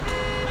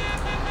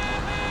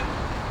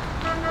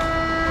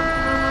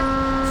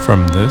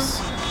From this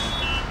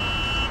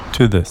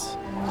to this.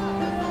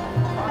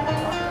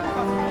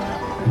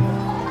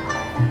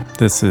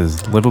 This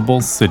is Livable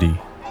City,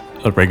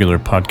 a regular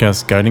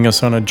podcast guiding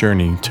us on a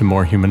journey to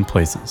more human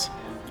places.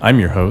 I'm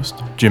your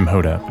host, Jim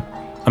Hodap.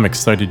 I'm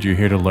excited you're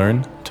here to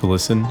learn, to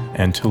listen,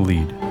 and to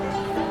lead.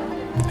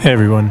 Hey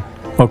everyone,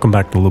 welcome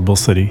back to Livable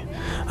City.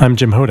 I'm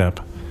Jim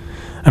Hodap.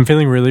 I'm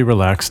feeling really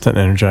relaxed and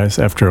energized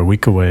after a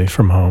week away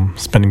from home,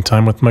 spending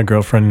time with my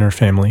girlfriend and her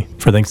family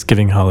for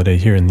Thanksgiving holiday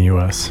here in the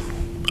U.S.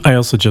 I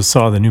also just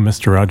saw the new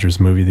Mr. Rogers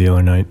movie the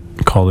other night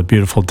called A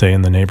Beautiful Day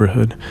in the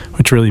Neighborhood,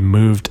 which really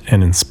moved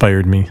and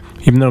inspired me.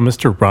 Even though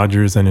Mr.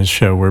 Rogers and his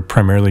show were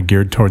primarily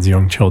geared towards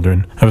young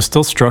children, I was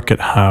still struck at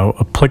how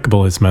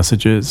applicable his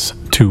message is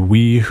to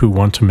we who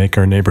want to make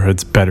our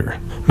neighborhoods better.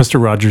 Mr.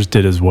 Rogers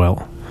did as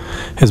well.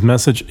 His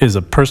message is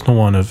a personal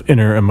one of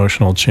inner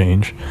emotional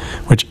change,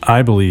 which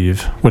I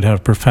believe would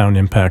have profound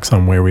impacts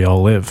on where we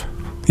all live.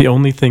 The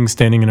only thing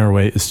standing in our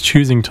way is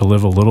choosing to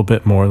live a little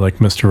bit more like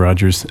Mr.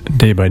 Rogers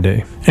day by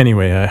day.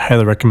 Anyway, I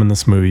highly recommend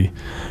this movie.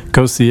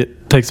 Go see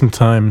it, take some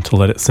time to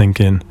let it sink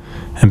in,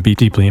 and be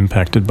deeply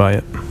impacted by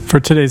it. For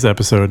today's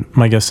episode,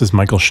 my guest is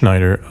Michael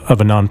Schneider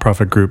of a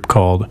nonprofit group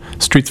called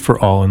Streets for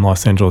All in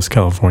Los Angeles,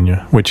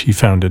 California, which he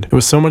founded. It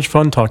was so much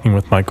fun talking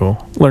with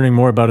Michael, learning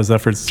more about his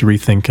efforts to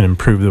rethink and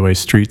improve the way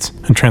streets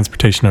and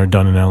transportation are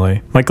done in LA.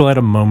 Michael had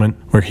a moment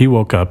where he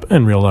woke up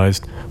and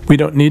realized we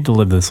don't need to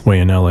live this way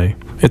in LA.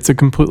 It's a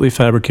completely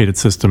fabricated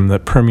system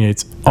that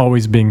permeates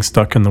always being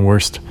stuck in the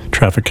worst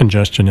traffic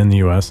congestion in the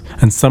US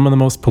and some of the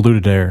most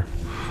polluted air.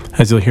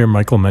 As you'll hear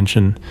Michael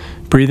mention,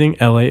 breathing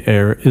LA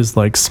air is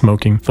like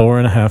smoking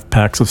 4.5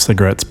 packs of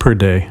cigarettes per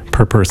day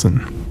per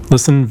person.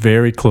 Listen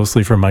very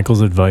closely for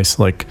Michael's advice,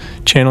 like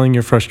channeling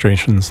your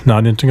frustrations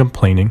not into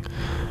complaining,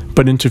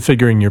 but into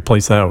figuring your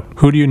place out.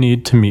 Who do you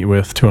need to meet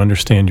with to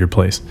understand your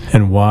place?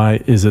 And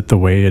why is it the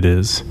way it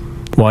is?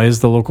 Why is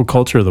the local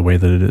culture the way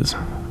that it is?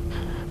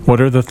 What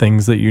are the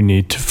things that you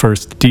need to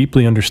first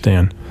deeply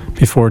understand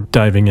before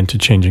diving into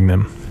changing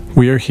them?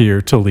 We are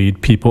here to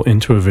lead people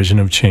into a vision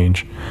of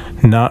change,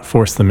 not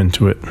force them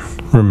into it.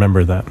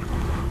 Remember that.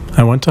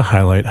 I want to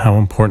highlight how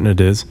important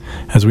it is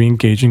as we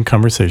engage in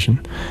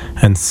conversation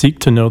and seek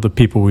to know the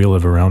people we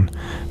live around,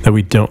 that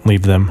we don't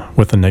leave them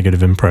with a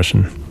negative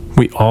impression.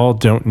 We all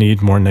don't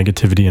need more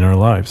negativity in our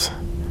lives.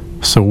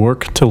 So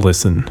work to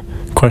listen,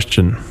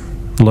 question,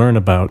 learn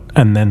about,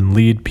 and then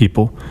lead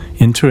people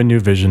into a new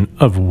vision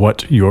of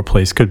what your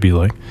place could be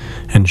like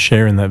and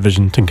share in that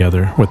vision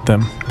together with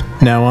them.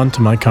 Now on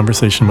to my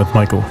conversation with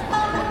Michael.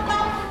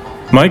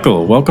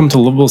 Michael, welcome to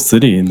Livable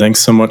City, and thanks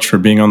so much for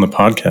being on the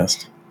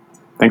podcast.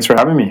 Thanks for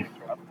having me.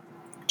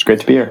 It's great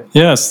to be here.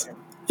 Yes.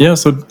 Yeah,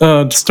 so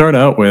to start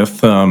out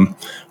with, why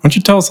don't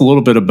you tell us a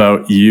little bit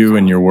about you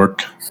and your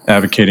work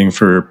advocating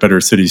for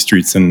better city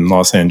streets in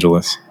Los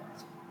Angeles?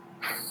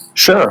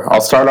 Sure.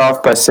 I'll start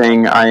off by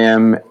saying I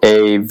am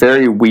a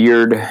very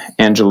weird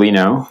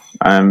Angelino.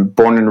 I'm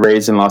born and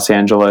raised in Los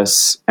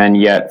Angeles, and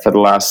yet for the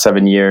last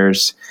 7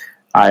 years,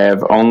 I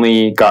have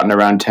only gotten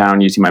around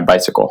town using my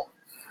bicycle.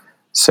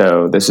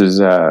 So this is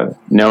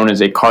known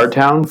as a car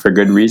town for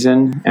good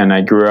reason, and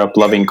I grew up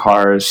loving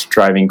cars,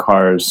 driving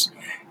cars,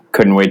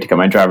 couldn't wait to get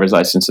my driver's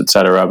license,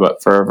 etc.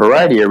 But for a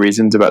variety of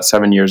reasons, about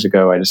 7 years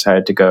ago, I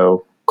decided to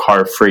go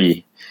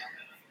car-free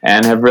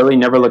and have really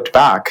never looked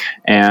back.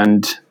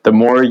 And the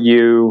more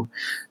you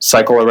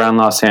cycle around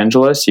Los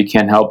Angeles, you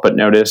can't help but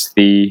notice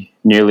the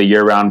nearly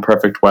year-round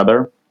perfect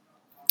weather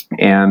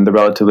and the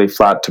relatively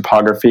flat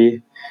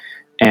topography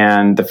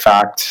and the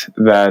fact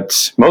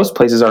that most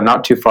places are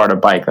not too far to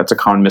bike. That's a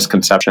common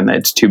misconception, that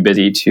it's too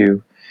busy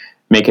to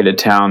make it a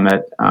town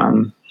that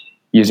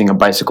using a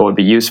bicycle would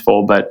be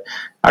useful. But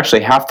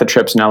actually, half the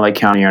trips in LA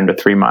County are under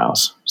 3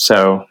 miles.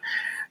 So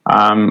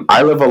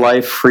I live a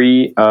life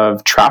free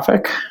of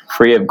traffic,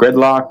 free of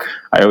gridlock.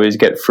 I always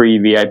get free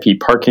VIP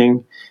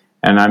parking,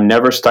 and I'm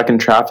never stuck in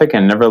traffic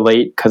and never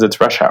late because it's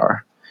rush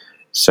hour.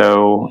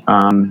 So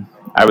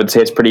I would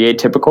say it's pretty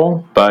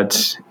atypical,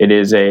 but it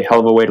is a hell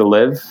of a way to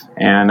live,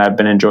 and I've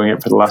been enjoying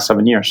it for the last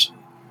 7 years.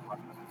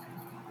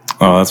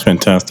 Oh, that's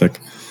fantastic.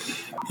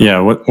 Yeah,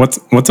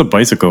 what's a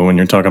bicycle when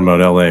you're talking about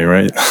LA,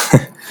 right?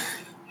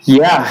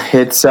 Yeah,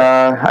 it's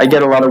I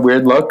get a lot of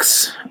weird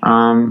looks.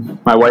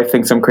 My wife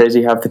thinks I'm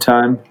crazy half the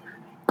time,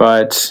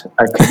 but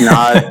I could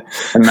not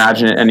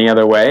imagine it any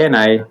other way. And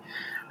I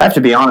have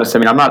to be honest, I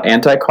mean, I'm not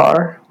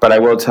anti-car, but I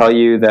will tell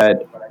you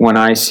that when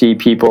I see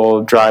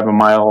people drive a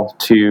mile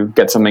to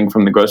get something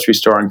from the grocery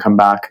store and come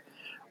back,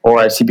 or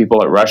I see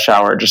people at rush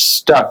hour just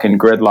stuck in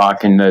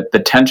gridlock and the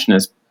tension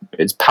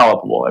is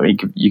palpable. I mean,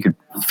 you could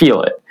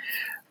feel it.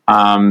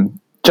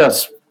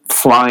 Just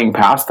flying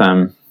past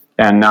them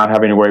and not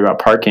having to worry about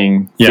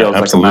parking feels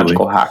like a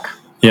magical hack.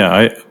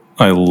 Yeah,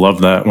 I love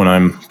that when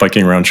I'm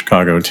biking around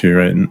Chicago too,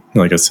 right? And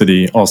like a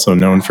city also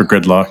known for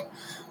gridlock.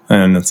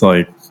 And it's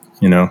like,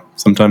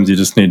 sometimes you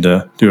just need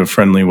to do a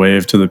friendly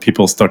wave to the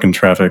people stuck in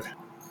traffic.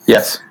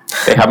 Yes,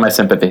 they have my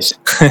sympathies.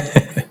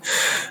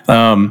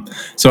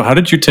 So how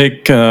did you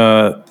take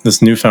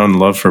this newfound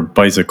love for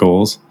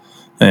bicycles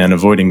and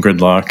avoiding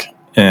gridlock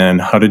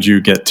And how did you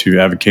get to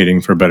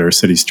advocating for better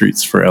city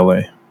streets for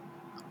LA?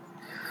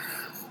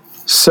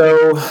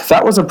 So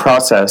that was a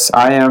process.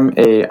 I am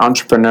a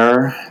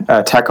entrepreneur,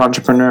 a tech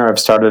entrepreneur. I've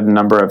started a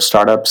number of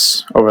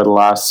startups over the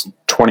last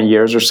 20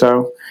 years or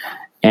so.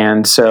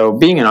 And so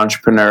being an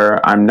entrepreneur,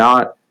 I'm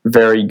not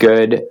very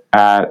good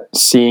at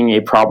seeing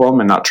a problem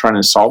and not trying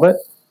to solve it.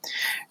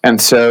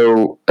 And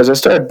so as I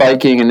started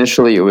biking,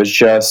 initially it was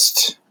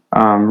just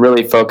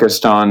really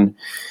focused on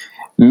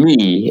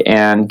me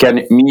and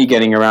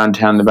getting around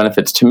town, the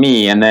benefits to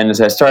me. And then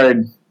as I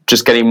started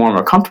just getting more and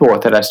more comfortable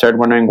with it, I started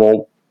wondering,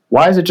 well,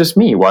 why is it just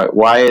me?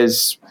 Why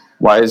is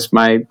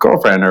my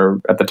girlfriend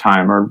or at the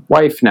time or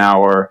wife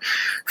now or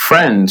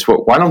friends,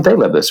 why don't they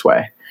live this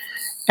way?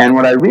 And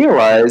what I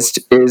realized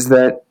is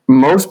that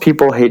most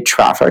people hate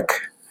traffic.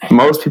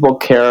 Most people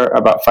care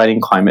about fighting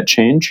climate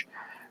change.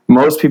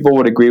 Most people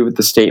would agree with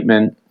the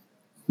statement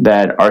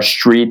that our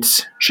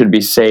streets should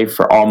be safe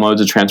for all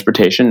modes of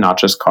transportation, not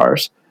just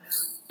cars.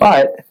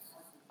 But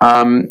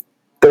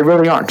they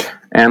really aren't.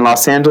 And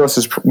Los Angeles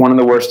is one of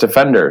the worst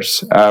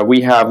offenders.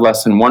 We have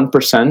less than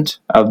 1%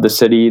 of the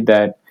city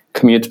that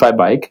commutes by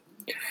bike.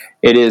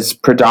 It is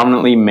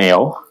predominantly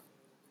male,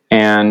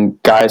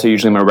 and guys are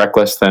usually more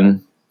reckless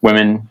than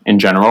women in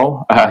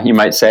general, you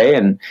might say,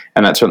 and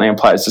that certainly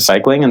applies to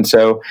cycling. And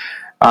so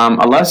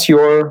unless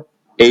you're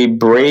a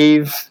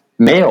brave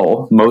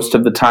male most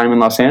of the time in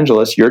Los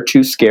Angeles, you're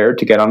too scared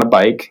to get on a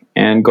bike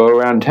and go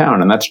around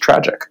town, and that's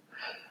tragic.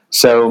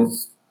 So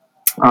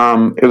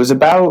it was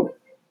about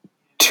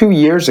 2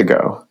 years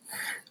ago.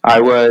 I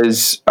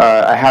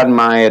had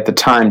my, at the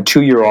time,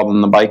 2-year-old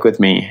on the bike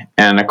with me,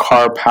 and a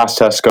car passed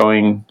us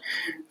going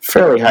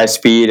fairly high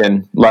speed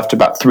and left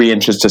about 3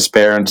 inches to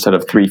spare instead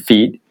of 3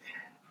 feet.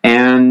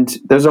 And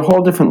there's a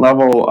whole different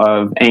level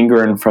of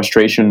anger and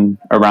frustration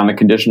around the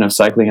condition of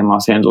cycling in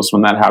Los Angeles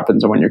when that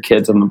happens, and when your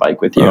kid's on the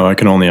bike with you. Oh, I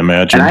can only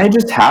imagine. And I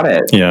just had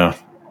it. Yeah.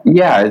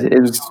 Yeah,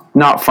 it was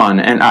not fun.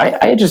 And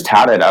I just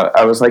had it.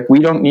 I was like, we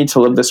don't need to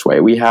live this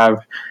way. We have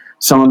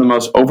some of the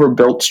most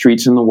overbuilt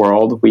streets in the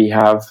world. We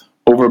have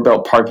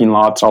overbuilt parking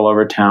lots all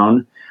over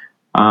town.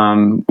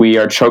 We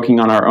are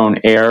choking on our own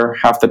air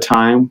half the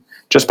time.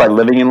 Just by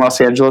living in Los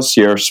Angeles,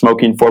 you're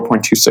smoking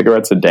 4.2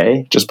 cigarettes a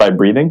day just by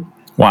breathing.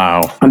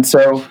 Wow. And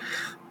so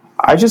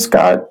I just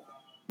got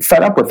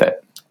fed up with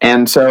it.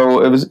 And so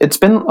it's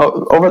been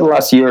over the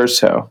last year or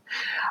so,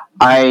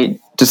 I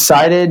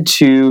decided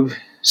to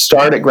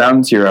start at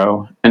ground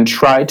zero and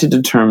try to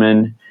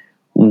determine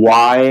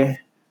why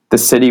the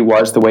city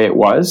was the way it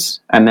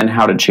was and then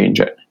how to change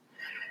it.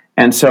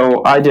 And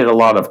so I did a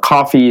lot of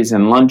coffees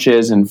and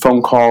lunches and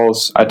phone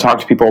calls. I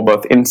talked to people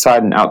both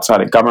inside and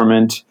outside of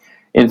government,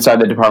 inside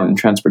the Department of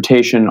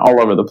Transportation,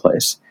 all over the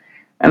place.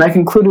 And I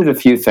concluded a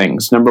few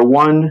things. Number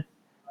one,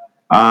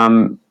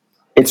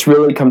 it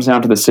really comes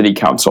down to the city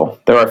council.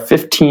 There are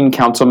 15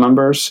 council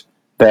members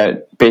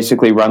that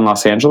basically run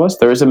Los Angeles.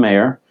 There is a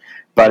mayor,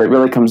 but it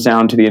really comes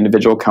down to the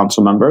individual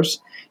council members.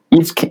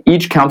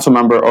 Each council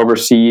member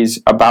oversees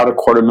about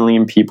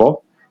 250,000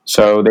 people.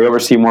 So they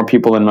oversee more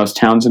people than most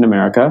towns in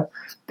America.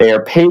 They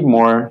are paid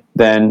more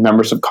than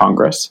members of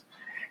Congress.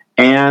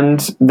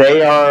 And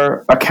they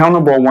are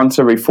accountable once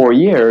every 4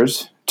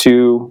 years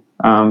to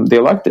the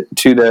elected,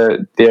 to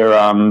the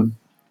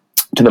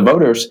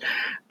voters.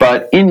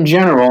 But in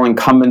general,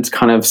 incumbents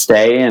kind of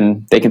stay,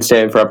 and they can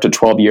stay for up to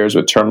 12 years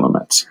with term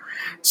limits.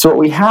 So what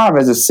we have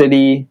as a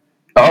city,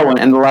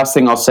 and the last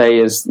thing I'll say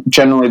is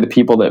generally the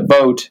people that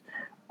vote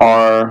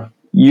are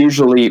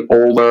usually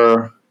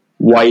older,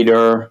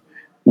 whiter,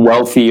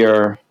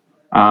 wealthier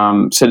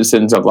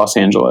citizens of Los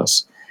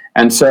Angeles.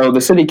 And so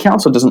the city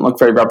council doesn't look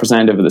very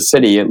representative of the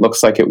city. It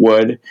looks like it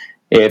would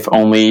if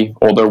only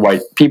older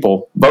white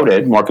people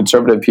voted, more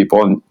conservative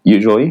people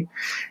usually.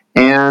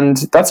 And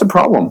that's a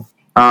problem.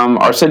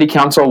 Our city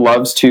council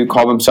loves to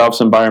call themselves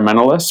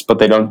environmentalists, but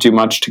they don't do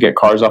much to get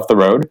cars off the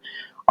road.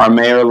 Our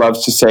mayor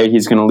loves to say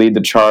he's going to lead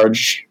the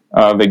charge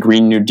of a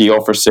Green New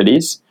Deal for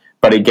cities.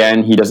 But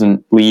again, he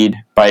doesn't lead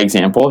by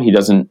example. He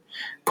doesn't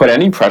put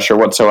any pressure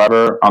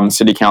whatsoever on the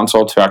city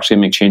council to actually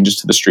make changes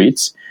to the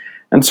streets.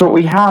 And so what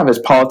we have is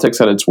politics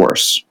at its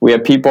worst. We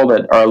have people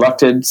that are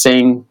elected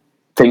saying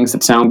things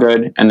that sound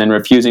good and then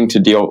refusing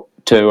to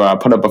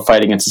put up a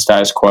fight against the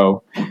status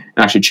quo and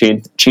actually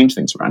change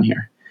things around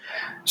here.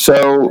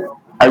 So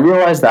I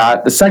realized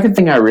that. The second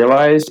thing I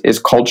realized is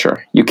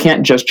culture. You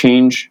can't just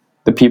change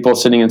the people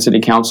sitting in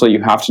city council.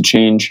 You have to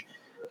change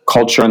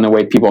culture and the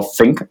way people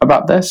think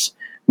about this.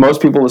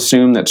 Most people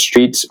assume that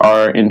streets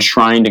are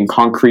enshrined in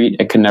concrete.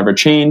 It can never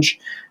change.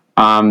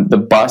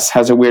 The bus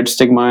has a weird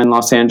stigma in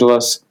Los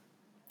Angeles.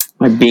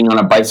 Like being on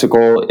a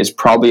bicycle is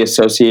probably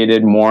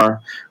associated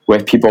more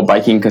with people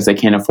biking because they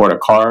can't afford a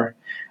car.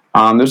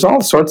 There's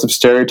all sorts of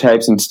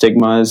stereotypes and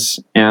stigmas,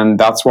 and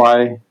that's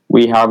why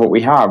we have what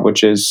we have,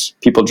 which is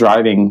people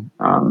driving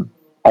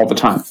all the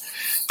time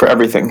for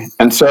everything.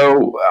 And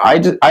so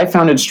I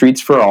founded Streets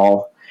for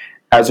All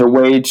as a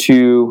way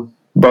to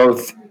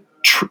both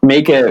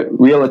make a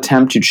real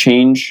attempt to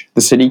change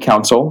the city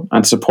council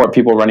and support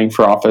people running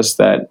for office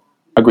that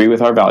agree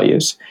with our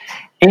values,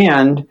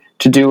 and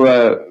to do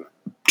a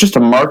just a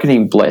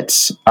marketing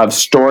blitz of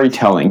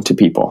storytelling to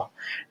people,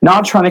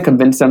 not trying to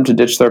convince them to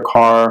ditch their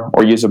car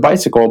or use a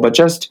bicycle, but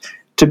just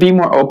to be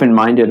more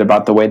open-minded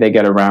about the way they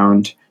get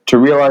around, to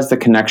realize the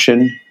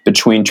connection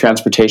between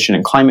transportation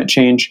and climate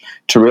change,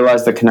 to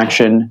realize the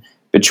connection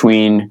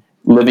between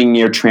living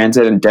near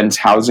transit and dense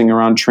housing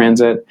around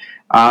transit.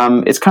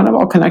 It's kind of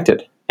all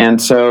connected.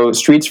 And so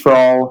Streets for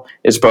All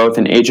is both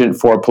an agent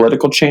for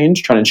political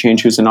change, trying to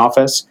change who's in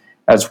office,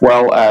 as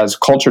well as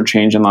culture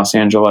change in Los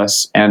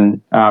Angeles. And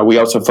we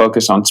also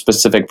focus on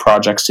specific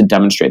projects to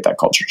demonstrate that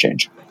culture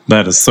change.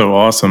 That is so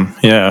awesome.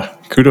 Yeah.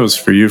 Kudos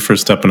for you for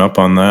stepping up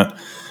on that.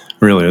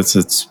 Really,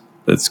 it's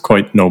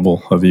quite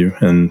noble of you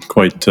and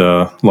quite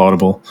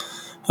laudable.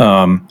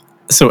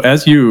 So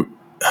as you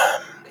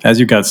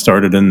got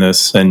started in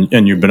this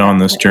and you've been on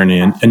this journey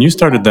and you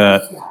started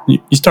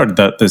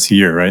that this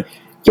year, right?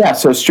 Yeah,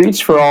 so Streets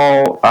for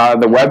All,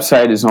 the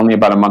website is only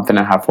about a month and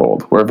a half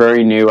old. We're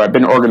very new. I've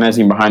been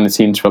organizing behind the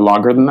scenes for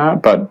longer than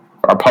that, but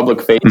our public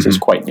face is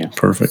quite new.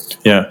 Perfect.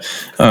 Yeah.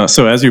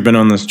 So as you've been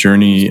on this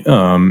journey,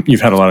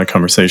 you've had a lot of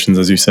conversations.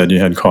 As you said, you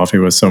had coffee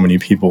with so many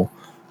people.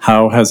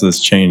 How has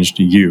this changed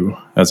you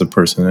as a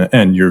person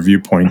and your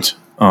viewpoint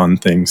on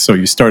things? So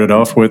you started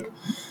off with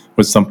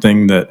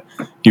something that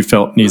you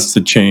felt needs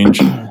to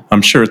change.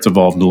 I'm sure it's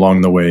evolved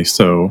along the way.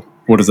 So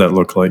what does that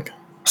look like?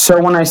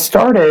 So when I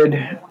started,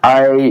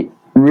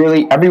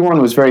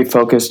 everyone was very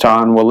focused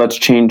on, well, let's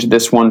change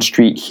this one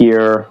street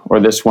here or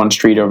this one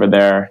street over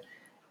there.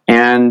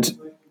 And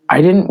I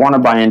didn't want to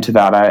buy into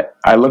that.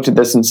 I looked at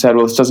this and said,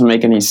 well, this doesn't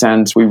make any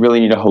sense. We really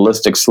need a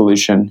holistic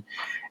solution.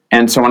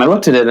 And so when I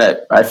looked at it,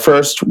 I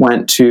first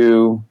went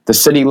to the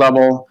city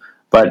level.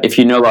 But if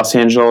you know Los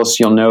Angeles,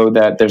 you'll know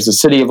that there's the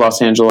city of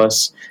Los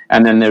Angeles,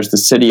 and then there's the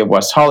city of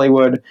West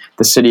Hollywood,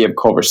 the city of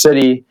Culver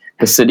City,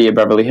 the city of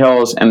Beverly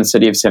Hills, and the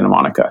city of Santa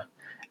Monica.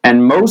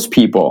 And most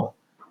people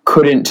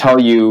couldn't tell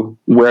you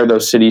where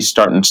those cities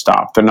start and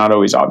stop. They're not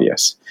always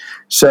obvious.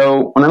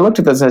 So when I looked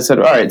at this, I said,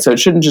 all right, so it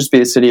shouldn't just be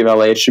the city of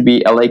LA, it should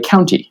be LA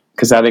County,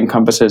 because that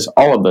encompasses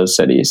all of those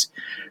cities.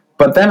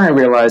 But then I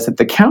realized that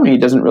the county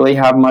doesn't really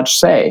have much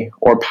say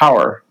or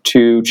power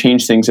to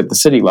change things at the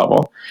city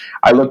level.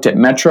 I looked at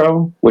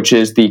Metro, which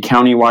is the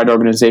county-wide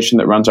organization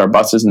that runs our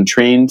buses and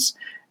trains,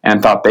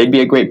 and thought they'd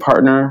be a great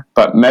partner.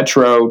 But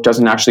Metro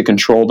doesn't actually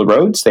control the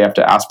roads. They have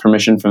to ask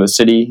permission from the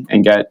city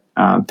and get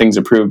things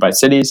approved by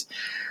cities.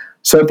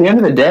 So at the end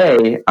of the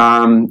day,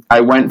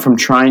 I went from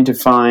trying to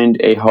find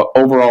a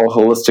overall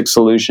holistic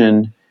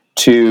solution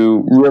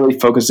to really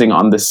focusing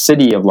on the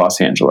city of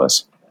Los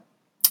Angeles.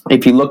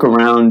 If you look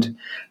around,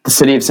 the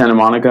city of Santa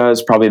Monica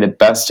is probably the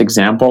best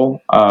example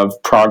of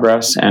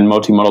progress and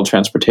multimodal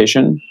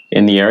transportation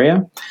in the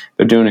area.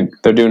 They're doing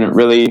a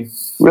really,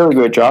 really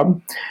great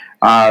job.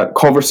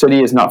 Culver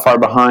City is not far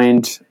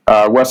behind.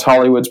 West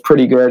Hollywood's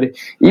pretty good.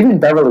 Even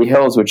Beverly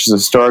Hills, which is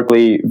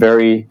historically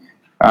very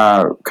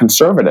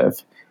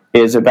conservative,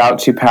 is about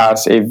to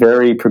pass a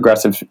very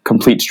progressive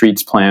complete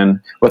streets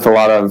plan with a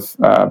lot of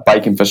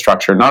bike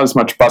infrastructure. Not as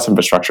much bus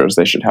infrastructure as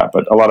they should have,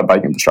 but a lot of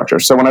bike infrastructure.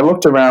 So when I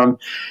looked around,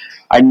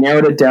 I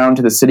narrowed it down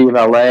to the city of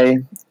LA,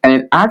 and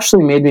it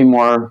actually made me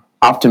more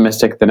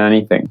optimistic than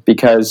anything,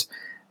 because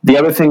the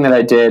other thing that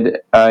I did,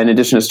 in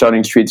addition to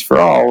starting Streets for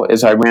All,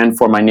 is I ran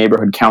for my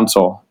neighborhood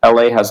council.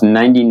 LA has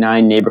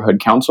 99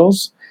 neighborhood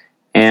councils,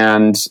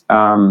 and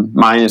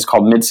mine is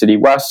called Mid-City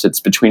West.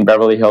 It's between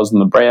Beverly Hills and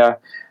La Brea.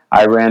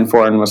 I ran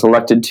for and was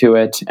elected to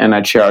it, and I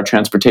chair our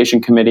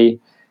transportation committee.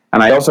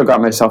 And I also got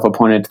myself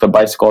appointed to the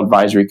Bicycle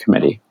Advisory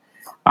Committee.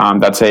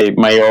 That's a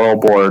mayoral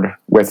board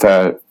with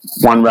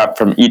one rep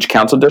from each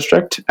council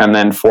district and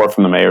then 4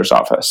 from the mayor's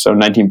office, so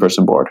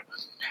 19-person board.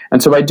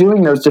 And so by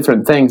doing those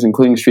different things,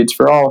 including Streets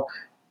for All,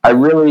 I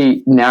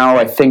really now,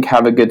 I think,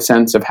 have a good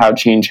sense of how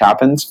change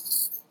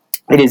happens.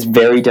 It is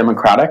very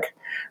democratic,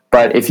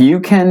 but if you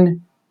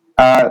can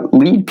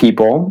lead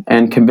people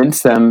and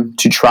convince them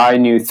to try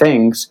new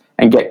things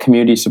and get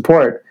community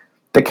support,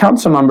 the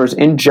council members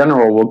in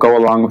general will go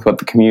along with what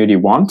the community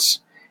wants.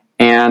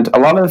 And a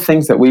lot of the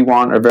things that we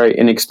want are very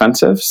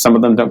inexpensive. Some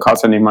of them don't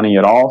cost any money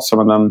at all. Some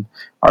of them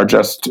are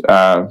just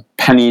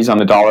pennies on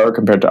the dollar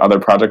compared to other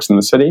projects in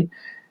the city.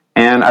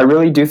 And I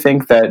really do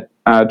think that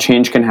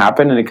change can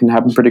happen, and it can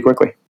happen pretty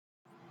quickly.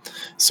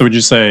 So would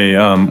you say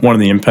one of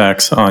the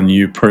impacts on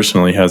you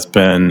personally has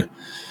been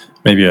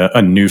maybe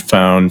a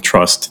newfound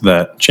trust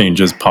that change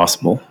is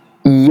possible?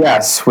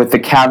 Yes, with the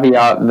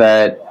caveat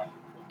that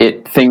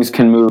things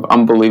can move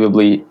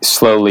unbelievably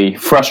slowly,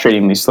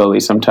 frustratingly slowly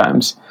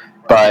sometimes.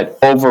 But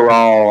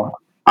overall,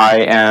 I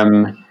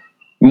am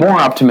more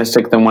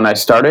optimistic than when I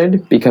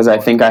started, because I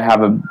think I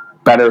have a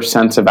better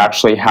sense of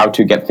actually how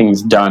to get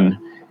things done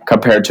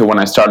compared to when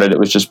I started. It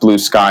was just blue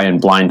sky and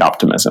blind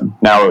optimism.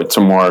 Now it's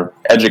a more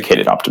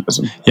educated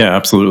optimism. Yeah,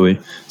 absolutely.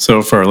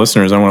 So for our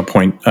listeners, I want to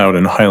point out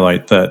and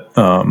highlight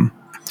that,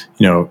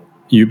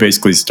 you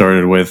basically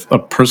started with a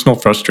personal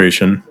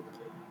frustration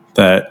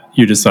that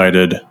you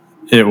decided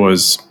it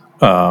was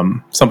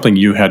something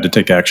you had to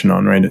take action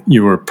on, right?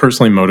 You were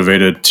personally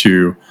motivated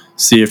to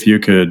see if you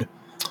could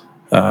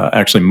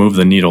actually move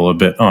the needle a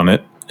bit on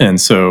it. And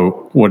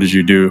so what did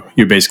you do?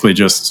 You basically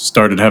just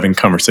started having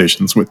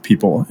conversations with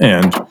people,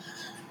 and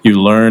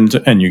you learned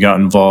and you got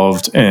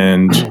involved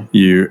and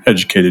you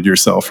educated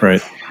yourself,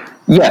 right?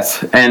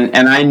 Yes, and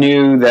I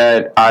knew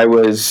that I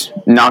was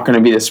not going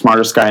to be the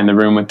smartest guy in the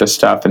room with this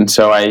stuff, and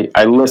so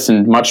I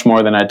listened much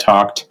more than I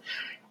talked.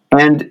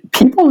 And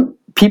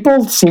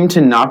people seem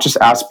to not just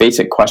ask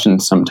basic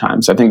questions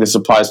sometimes. I think this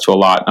applies to a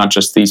lot, not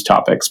just these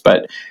topics,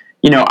 but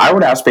I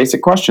would ask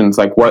basic questions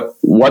like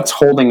what's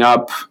holding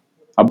up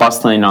a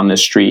bus lane on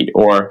this street,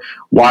 or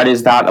why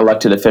does that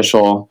elected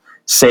official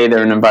say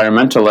they're an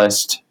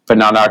environmentalist but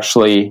not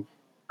actually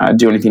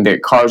do anything to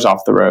get cars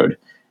off the road?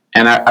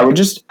 And I would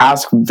just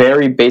ask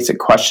very basic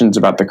questions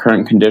about the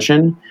current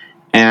condition.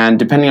 And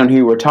depending on who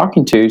you were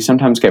talking to,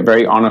 sometimes get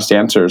very honest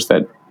answers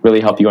that really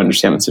help you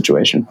understand the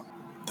situation.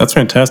 That's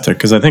fantastic,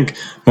 because I think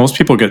most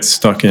people get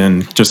stuck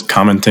in just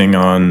commenting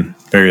on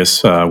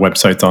various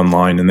websites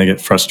online, and they get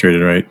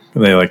frustrated, right?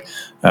 They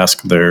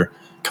ask their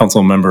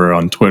council member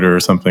on Twitter or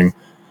something,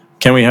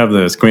 can we have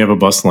this? Can we have a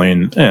bus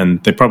lane?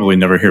 And they probably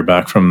never hear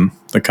back from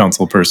the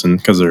council person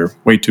because they're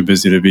way too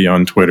busy to be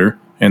on Twitter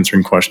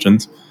answering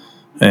questions.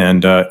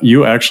 And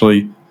you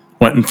actually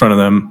went in front of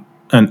them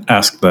and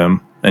asked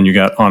them, and you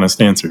got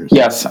honest answers.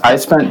 Yes, I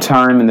spent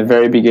time in the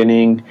very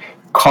beginning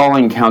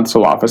calling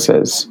council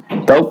offices.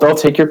 They'll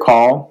take your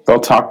call, they'll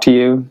talk to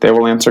you, they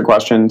will answer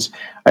questions.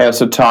 I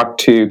also talked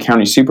to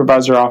county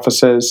supervisor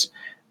offices.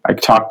 I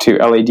talked to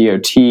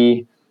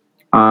LADOT.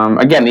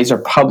 Again, these are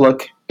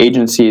public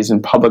agencies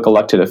and public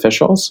elected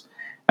officials.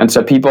 And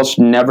so people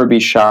should never be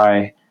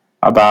shy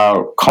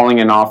about calling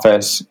an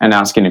office and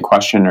asking a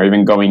question, or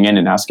even going in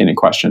and asking a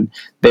question.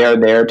 They are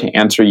there to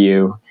answer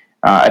you.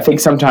 I think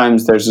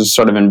sometimes there's this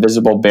sort of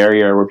invisible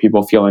barrier where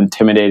people feel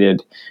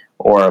intimidated,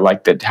 or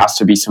like that has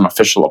to be some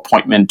official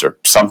appointment or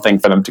something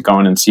for them to go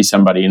in and see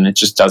somebody, and it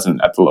just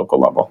doesn't at the local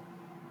level.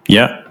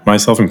 Yeah,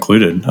 myself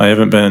included. I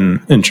haven't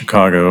been in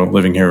Chicago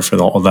living here for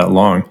all that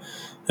long.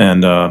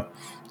 And,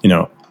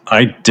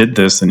 I did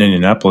this in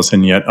Indianapolis,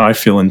 and yet I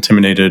feel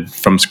intimidated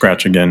from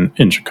scratch again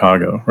in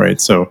Chicago,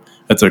 right? So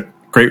that's a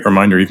great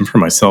reminder, even for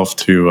myself,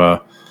 to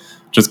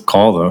just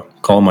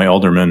call my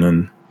alderman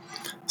and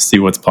see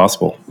what's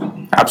possible.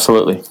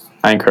 Absolutely.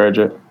 I encourage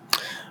it.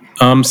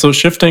 So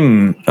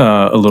shifting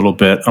a little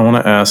bit, I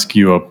want to ask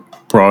you a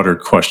broader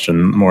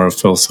question, more a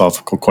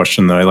philosophical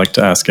question that I like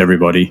to ask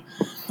everybody.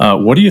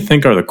 What do you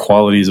think are the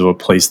qualities of a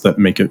place that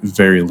make it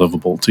very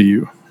livable to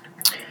you?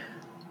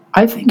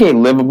 I think a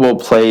livable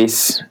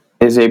place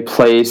is a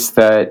place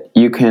that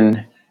you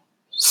can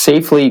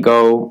safely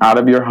go out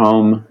of your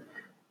home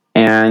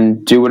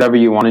and do whatever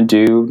you want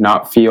to do,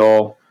 not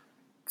feel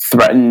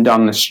threatened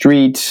on the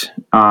street,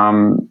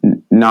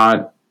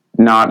 not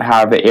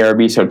have the air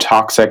be so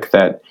toxic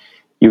that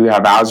you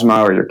have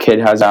asthma or your kid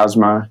has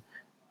asthma,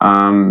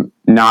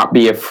 not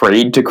be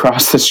afraid to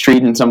cross the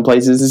street in some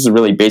places. This is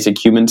really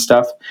basic human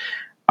stuff.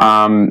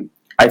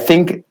 I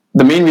think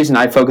the main reason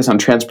I focus on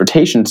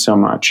transportation so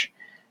much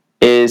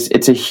is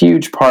it's a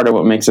huge part of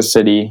what makes a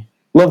city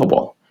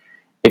livable.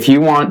 If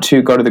you want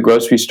to go to the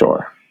grocery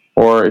store,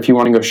 or if you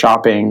want to go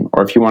shopping,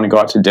 or if you want to go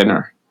out to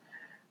dinner,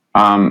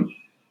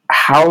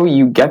 how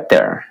you get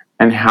there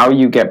and how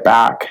you get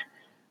back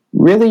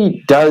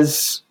really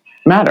does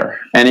matter.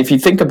 And if you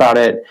think about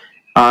it,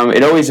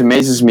 it always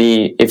amazes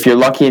me if you're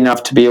lucky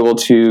enough to be able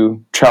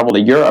to travel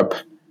to Europe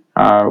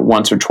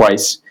once or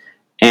twice,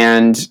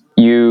 and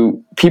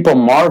people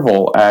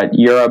marvel at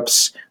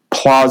Europe's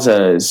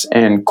plazas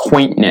and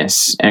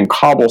quaintness and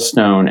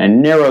cobblestone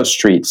and narrow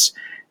streets,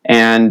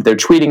 and they're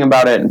tweeting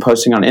about it and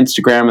posting on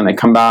Instagram, and they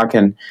come back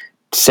and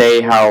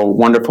say how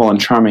wonderful and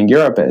charming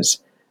Europe is.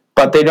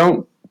 But they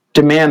don't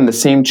demand the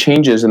same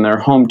changes in their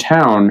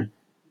hometown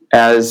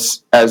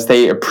as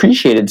they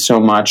appreciated so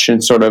much in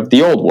sort of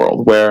the old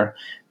world, where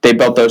they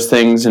built those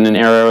things in an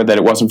era that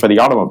it wasn't for the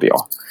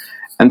automobile.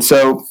 And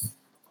so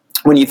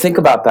when you think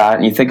about that,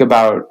 and you think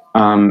about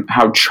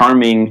how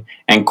charming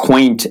and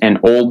quaint an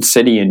old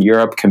city in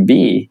Europe can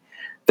be,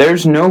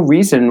 there's no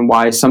reason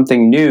why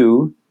something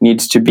new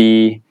needs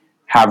to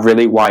have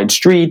really wide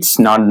streets,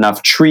 not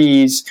enough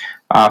trees,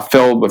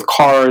 filled with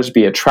cars,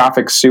 be a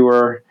traffic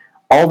sewer,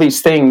 all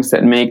these things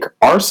that make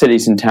our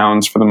cities and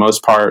towns, for the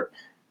most part,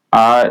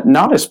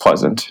 not as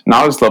pleasant,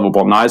 not as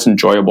livable, not as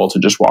enjoyable to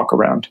just walk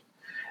around.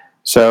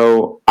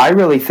 So I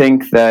really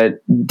think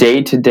that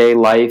day-to-day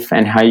life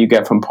and how you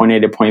get from point A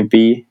to point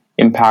B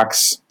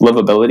impacts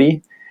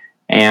livability.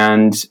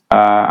 And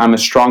I'm a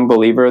strong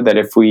believer that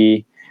if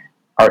we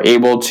are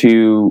able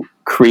to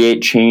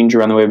create change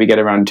around the way we get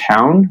around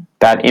town,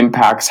 that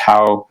impacts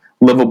how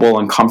livable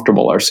and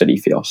comfortable our city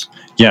feels.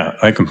 Yeah,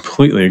 I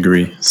completely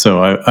agree.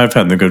 So I've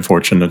had the good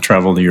fortune to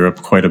travel to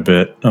Europe quite a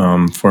bit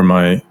for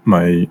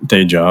my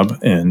day job,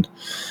 and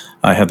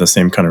I had the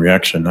same kind of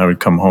reaction. I would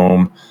come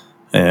home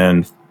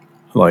and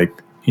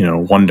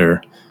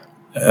wonder,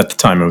 at the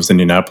time it was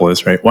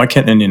Indianapolis, right? Why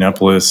can't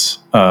Indianapolis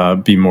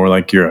be more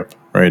like Europe,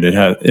 right?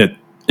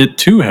 It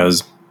too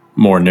has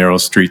more narrow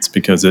streets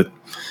because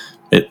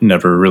it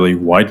never really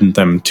widened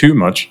them too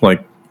much,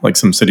 like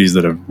some cities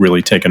that have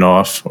really taken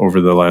off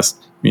over the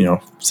last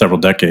several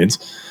decades.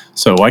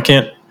 So why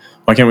can't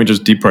we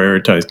just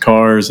deprioritize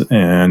cars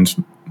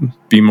and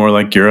be more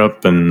like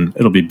Europe, and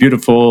it'll be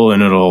beautiful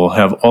and it'll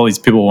have all these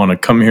people want to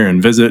come here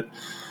and visit.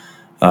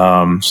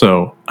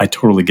 So I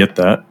totally get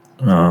that.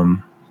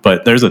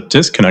 But there's a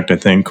disconnect, I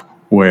think,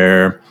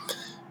 where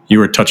you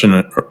were touching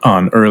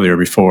on earlier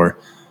before.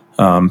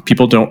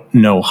 People don't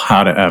know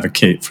how to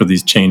advocate for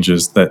these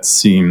changes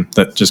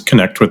that just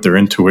connect with their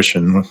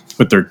intuition,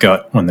 with their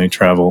gut when they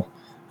travel.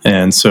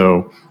 And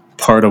so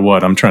part of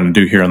what I'm trying to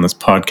do here on this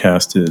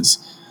podcast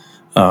is,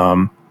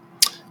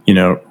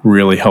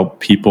 really help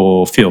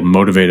people feel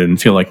motivated and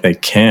feel like they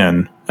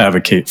can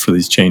advocate for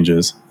these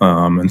changes.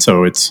 And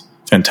so it's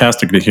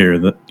fantastic to hear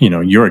that,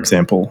 your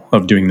example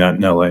of doing that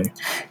in LA.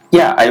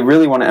 Yeah, I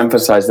really want to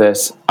emphasize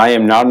this. I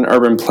am not an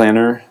urban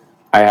planner.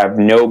 I have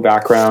no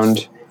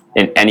background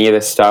in any of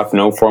this stuff,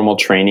 no formal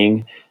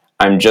training.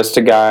 I'm just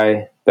a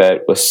guy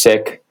that was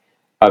sick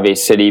of a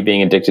city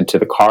being addicted to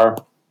the car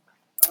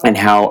and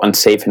how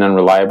unsafe and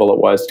unreliable it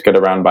was to get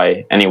around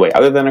by any way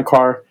other than a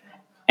car,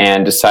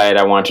 and decided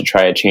I wanted to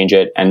try to change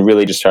it, and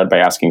really just started by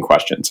asking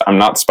questions. I'm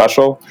not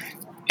special.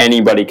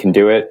 Anybody can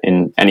do it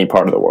in any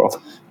part of the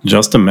world.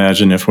 Just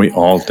imagine if we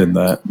all did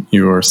that.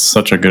 You are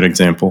such a good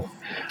example.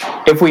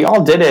 If we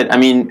all did it,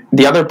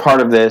 the other part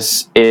of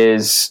this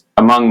is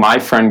among my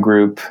friend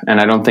group,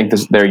 and I don't think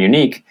they're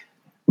unique,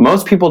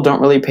 most people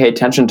don't really pay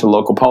attention to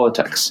local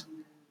politics.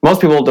 Most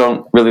people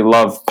don't really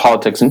love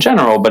politics in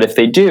general, but if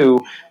they do,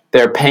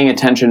 they're paying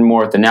attention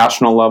more at the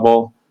national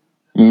level,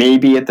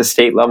 maybe at the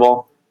state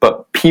level,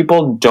 but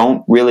people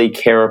don't really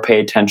care or pay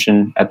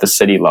attention at the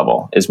city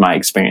level, is my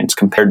experience,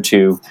 compared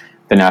to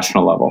the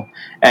national level.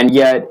 And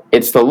yet,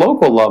 it's the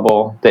local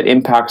level that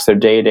impacts their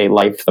day-to-day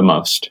life the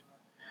most.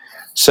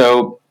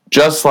 So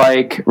just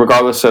like,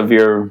 regardless of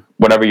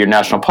whatever your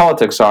national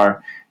politics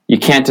are, you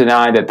can't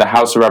deny that the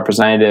House of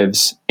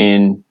Representatives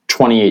in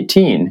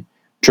 2018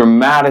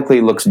 dramatically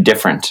looks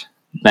different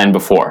than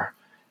before.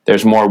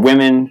 There's more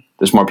women,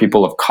 there's more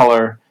people of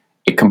color,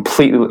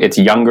 it's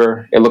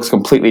younger, it looks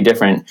completely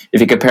different if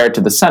you compare it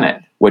to the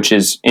Senate, which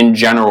is in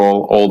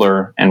general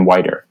older and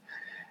whiter.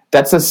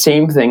 That's the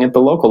same thing at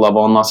the local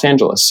level in Los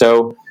Angeles.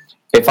 So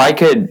if I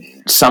could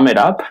sum it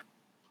up,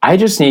 I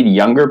just need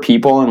younger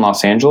people in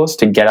Los Angeles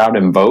to get out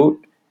and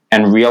vote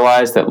and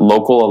realize that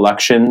local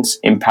elections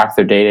impact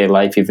their day-to-day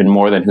life even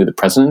more than who the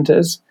president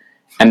is.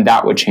 And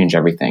that would change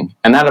everything.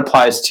 And that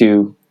applies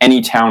to any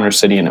town or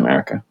city in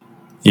America.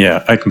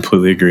 Yeah, I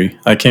completely agree.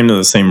 I came to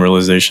the same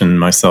realization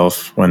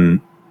myself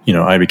when,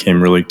 I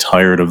became really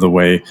tired of the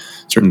way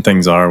certain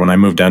things are when I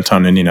moved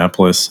downtown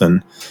Indianapolis,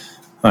 and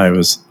I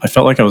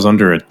felt like I was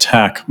under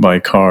attack by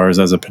cars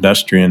as a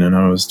pedestrian, and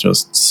I was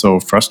just so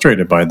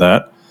frustrated by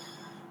that.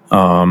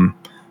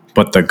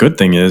 But the good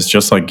thing is,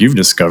 just like you've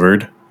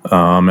discovered,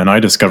 and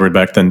I discovered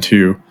back then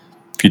too,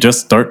 if you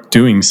just start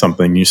doing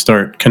something, you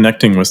start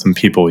connecting with some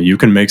people, you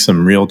can make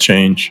some real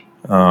change.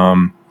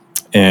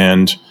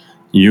 And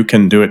you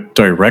can do it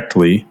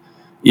directly,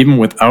 even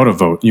without a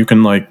vote. You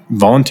can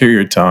volunteer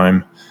your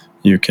time.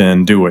 You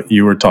can do what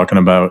you were talking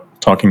about,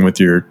 talking with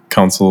your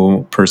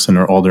council person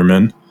or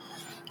alderman,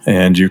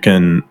 and you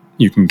can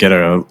get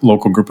a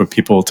local group of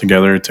people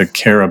together to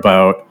care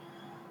about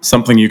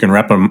something you can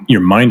wrap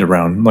your mind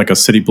around, like a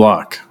city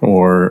block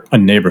or a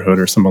neighborhood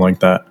or something like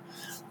that.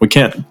 We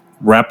can't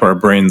wrap our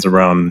brains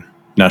around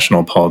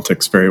national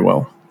politics very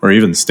well, or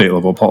even state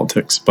level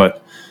politics,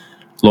 but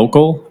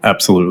local,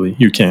 absolutely,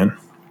 you can.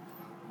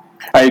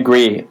 I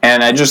agree.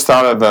 And I just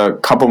thought of a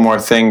couple more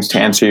things to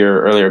answer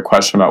your earlier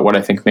question about what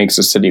I think makes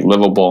a city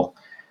livable.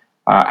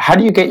 How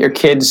do you get your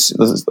kids,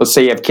 let's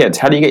say you have kids,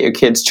 how do you get your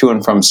kids to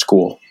and from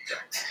school?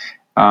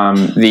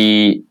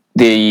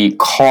 The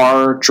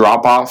car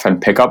drop-off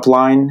and pickup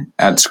line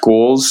at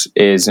schools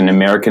is an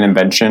American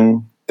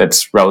invention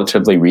that's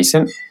relatively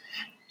recent,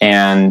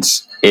 and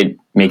it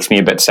makes me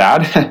a bit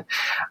sad.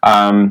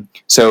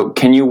 So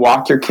can you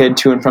walk your kid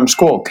to and from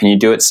school? Can you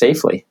do it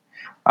safely?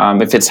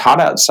 If it's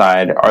hot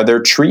outside, are there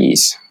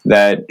trees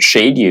that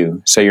shade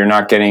you so you're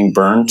not getting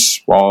burnt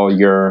while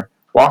you're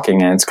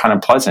walking and it's kind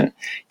of pleasant?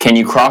 Can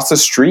you cross the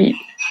street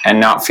and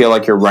not feel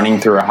like you're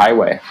running through a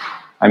highway?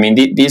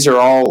 These are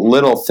all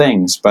little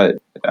things, but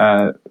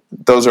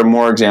those are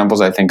more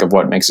examples, I think, of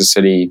what makes a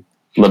city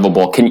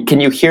livable. Can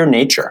you hear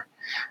nature?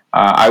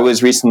 I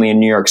was recently in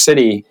New York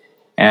City,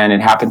 and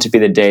it happened to be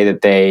the day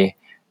that they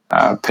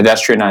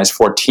pedestrianized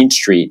 14th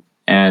Street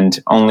and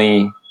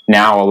only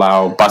now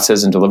allow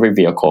buses and delivery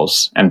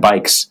vehicles and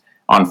bikes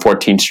on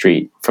 14th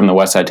Street from the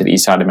west side to the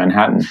east side of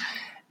Manhattan.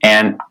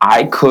 And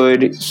I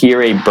could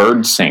hear a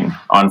bird sing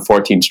on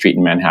 14th Street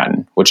in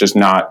Manhattan, which is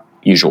not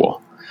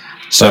usual.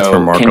 So that's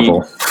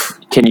remarkable.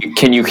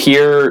 Can you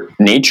hear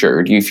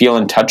nature? Do you feel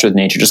in touch with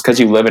nature? Just because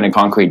you live in a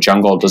concrete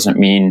jungle doesn't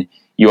mean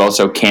you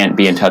also can't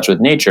be in touch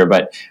with nature.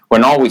 But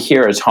when all we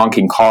hear is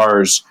honking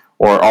cars,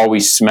 or all we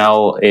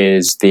smell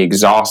is the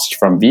exhaust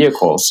from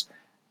vehicles,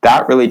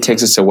 that really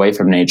takes us away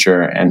from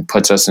nature and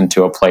puts us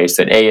into a place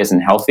that A, isn't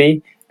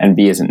healthy, and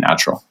B, isn't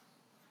natural.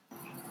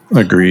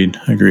 Agreed.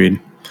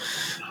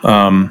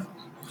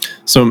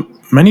 So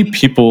many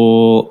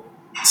people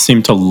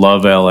seem to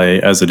love LA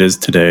as it is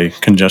today,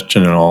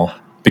 congestion and all,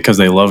 because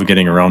they love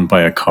getting around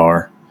by a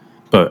car.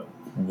 But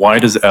why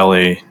does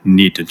LA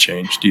need to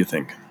change, do you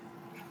think?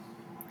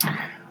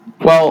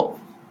 Well,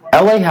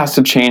 LA has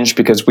to change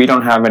because we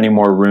don't have any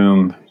more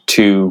room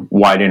to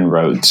widen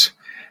roads.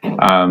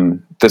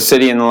 The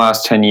city in the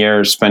last 10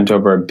 years spent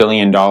over $1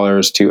 billion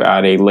to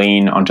add a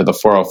lane onto the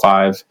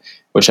 405,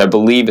 which I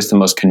believe is the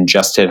most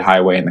congested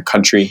highway in the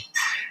country.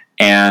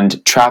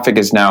 And traffic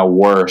is now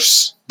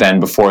worse than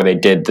before they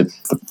did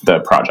the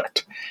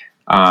project.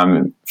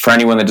 For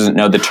anyone that doesn't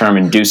know the term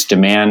induced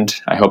demand,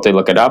 I hope they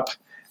look it up.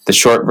 The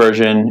short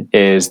version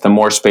is the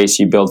more space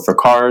you build for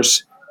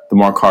cars, the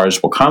more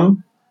cars will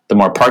come. The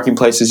more parking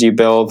places you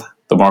build,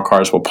 the more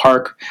cars will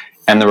park.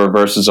 And the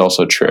reverse is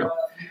also true.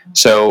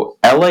 So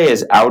LA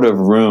is out of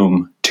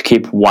room to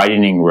keep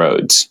widening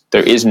roads.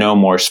 There is no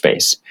more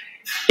space.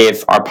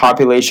 If our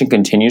population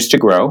continues to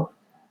grow,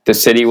 the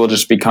city will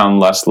just become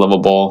less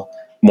livable,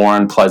 more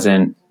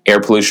unpleasant, air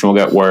pollution will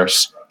get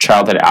worse,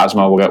 childhood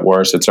asthma will get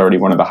worse. It's already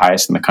one of the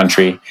highest in the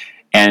country.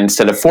 And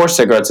instead of 4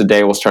 cigarettes a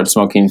day, we'll start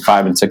smoking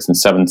 5 and 6 and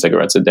 7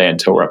 cigarettes a day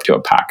until we're up to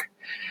a pack.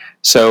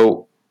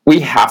 So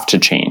we have to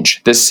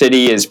change. This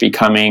city is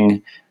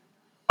becoming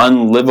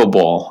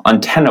unlivable,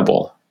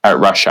 untenable at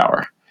rush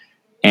hour.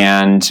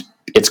 And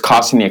it's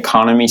costing the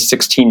economy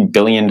 $16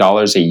 billion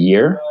a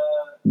year.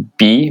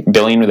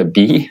 Billion with a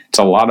B. It's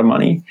a lot of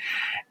money.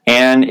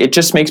 And it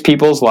just makes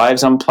people's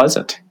lives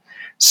unpleasant.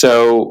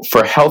 So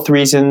for health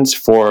reasons,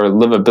 for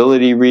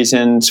livability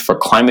reasons, for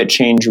climate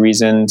change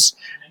reasons,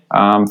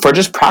 for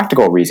just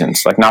practical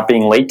reasons, like not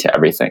being late to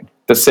everything,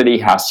 the city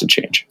has to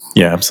change.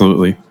 Yeah,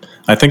 absolutely.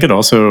 I think it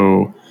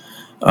also,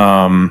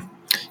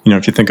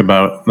 if you think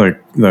about like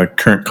the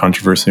current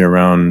controversy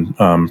around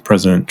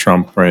President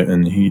Trump, right,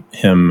 and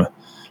him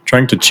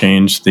trying to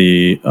change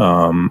the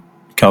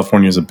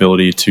California's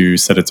ability to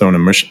set its own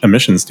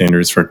emission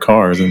standards for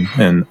cars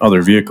and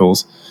other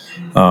vehicles.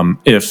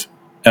 If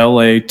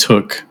LA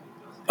took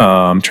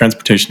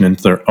transportation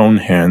into their own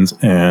hands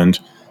and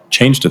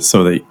changed it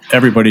so that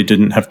everybody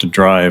didn't have to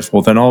drive,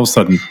 well, then all of a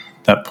sudden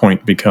that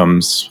point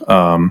becomes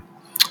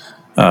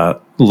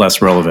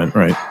less relevant,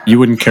 right? You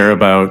wouldn't care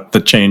about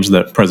the change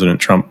that President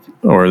Trump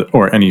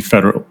or any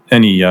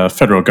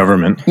federal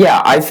government.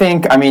 Yeah,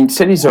 I mean,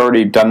 cities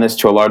already done this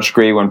to a large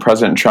degree. When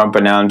President Trump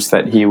announced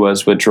that he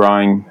was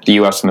withdrawing the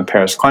U.S. from the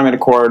Paris Climate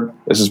Accord,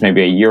 this is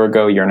maybe a year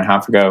and a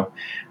half ago,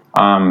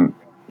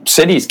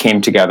 cities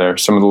came together,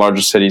 some of the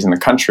largest cities in the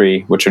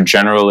country, which are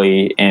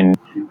generally in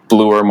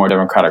bluer, more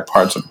democratic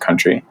parts of the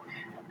country,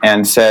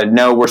 and said,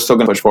 no, we're still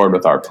going to push forward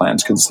with our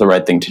plans because it's the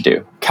right thing to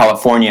do.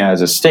 California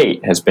as a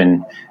state has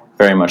been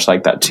very much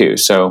like that too.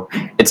 So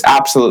it's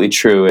absolutely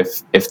true.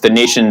 If the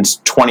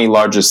nation's 20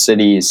 largest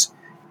cities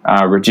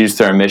reduce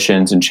their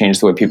emissions and change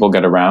the way people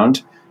get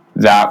around,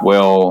 that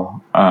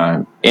will,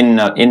 in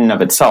and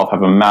of itself,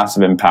 have a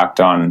massive impact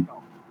on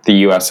the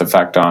U.S.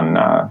 effect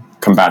on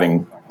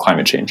combating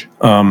climate change.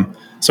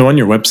 So on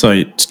your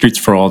website,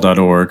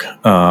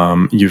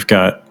 streetsforall.org, you've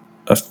got,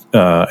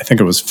 I think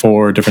it was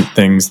 4 different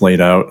things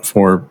laid out,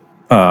 4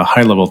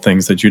 high-level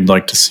things that you'd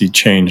like to see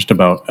changed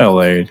about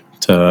LA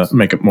to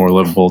make it more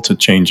livable, to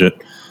change it.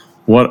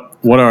 What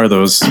are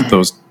those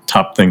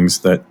top things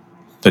that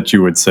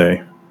you would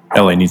say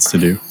LA needs to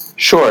do?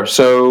 Sure.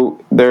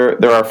 So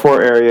there are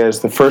 4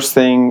 areas. The first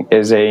thing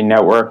is a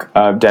network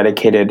of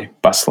dedicated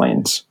bus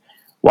lanes.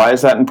 Why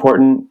is that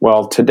important?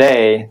 Well,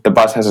 today the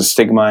bus has a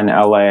stigma in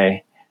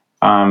LA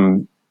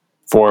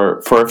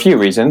for a few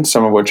reasons,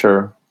 some of which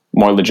are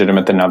more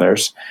legitimate than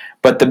others.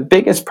 But the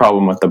biggest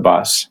problem with the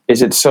bus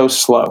is it's so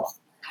slow.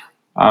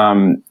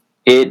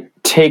 It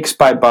takes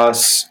by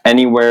bus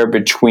anywhere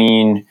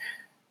between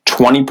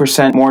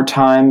 20% more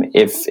time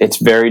if it's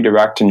very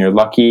direct and you're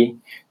lucky,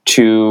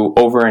 to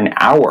over an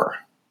hour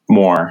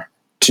more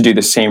to do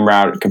the same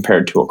route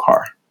compared to a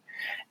car.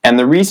 And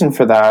the reason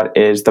for that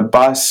is the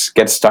bus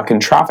gets stuck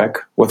in traffic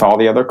with all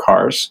the other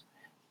cars,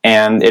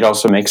 and it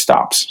also makes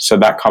stops. So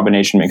that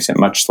combination makes it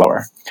much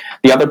slower.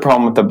 The other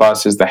problem with the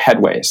bus is the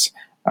headways.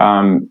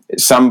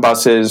 Some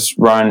buses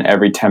run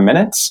every 10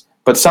 minutes,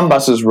 but some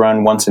buses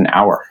run once an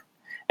hour.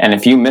 And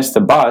if you miss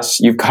the bus,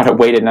 you've got to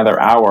wait another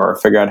hour or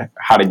figure out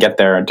how to get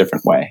there a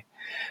different way.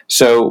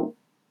 So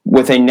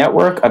with a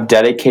network of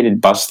dedicated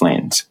bus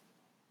lanes,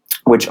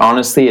 which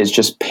honestly is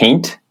just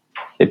paint,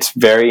 it's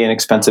very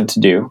inexpensive to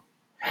do.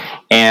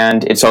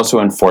 And it's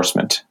also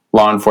enforcement.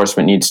 Law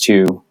enforcement needs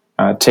to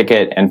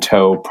ticket and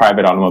tow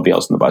private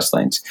automobiles in the bus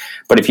lanes.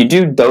 But if you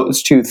do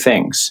those 2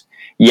 things,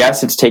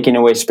 yes, it's taking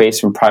away space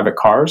from private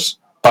cars,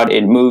 but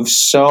it moves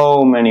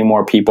so many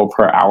more people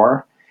per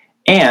hour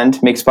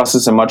and makes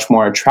buses a much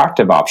more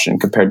attractive option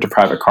compared to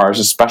private cars,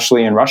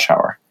 especially in rush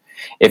hour.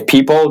 If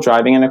people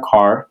driving in a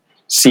car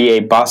see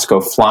a bus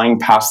go flying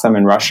past them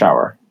in rush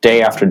hour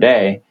day after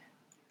day,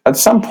 at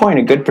some point,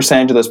 a good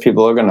percentage of those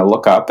people are going to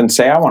look up and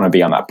say, I want to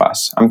be on that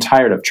bus. I'm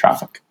tired of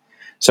traffic.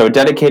 So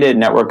a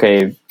network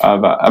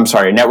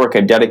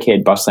of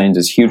dedicated bus lanes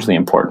is hugely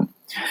important.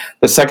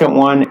 The second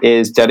one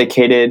is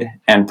dedicated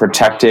and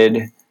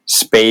protected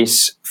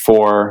space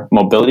for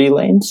mobility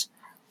lanes.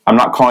 I'm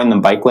not calling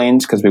them bike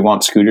lanes because we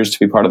want scooters to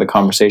be part of the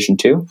conversation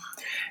too.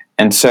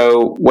 And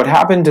so what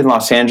happened in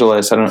Los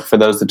Angeles, for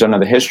those that don't know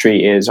the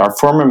history, is our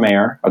former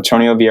mayor,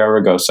 Antonio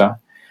Villaraigosa,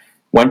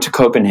 went to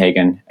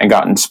Copenhagen and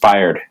got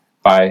inspired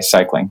by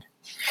cycling.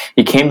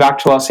 He came back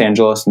to Los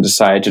Angeles and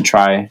decided to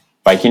try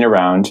biking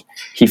around.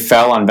 He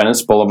fell on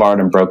Venice Boulevard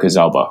and broke his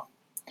elbow.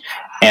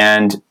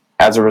 And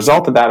as a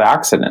result of that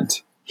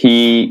accident,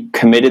 he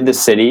committed the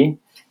city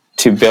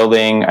to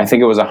building, I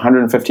think it was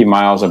 150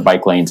 miles of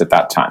bike lanes at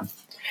that time.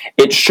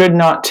 It should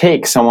not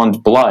take someone's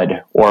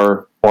blood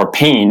or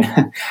pain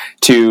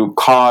to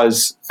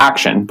cause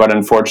action, but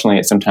unfortunately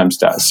it sometimes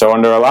does. So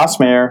under our last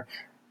mayor,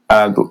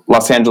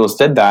 Los Angeles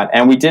did that,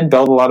 and we did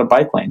build a lot of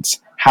bike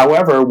lanes.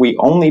 However, we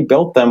only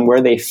built them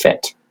where they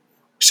fit.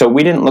 So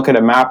we didn't look at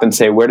a map and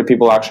say, where do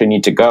people actually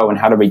need to go and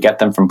how do we get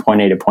them from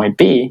point A to point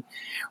B?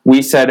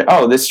 We said,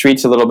 oh, this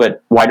street's a little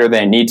bit wider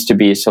than it needs to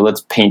be, so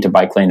let's paint a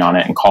bike lane on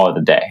it and call it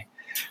a day.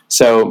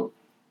 So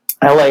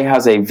LA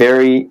has a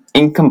very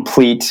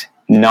incomplete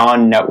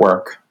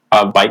non-network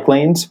of bike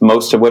lanes,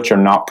 most of which are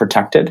not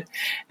protected.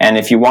 And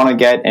if you want to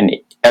get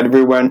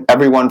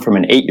everyone from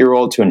an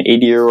 8-year-old to an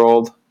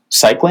 80-year-old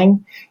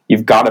cycling,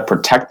 you've got to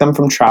protect them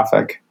from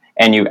traffic,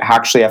 and you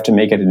actually have to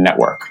make it a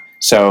network.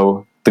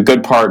 So the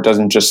good part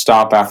doesn't just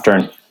stop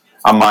after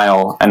a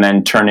mile and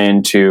then turn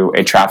into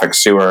a traffic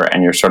sewer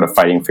and you're sort of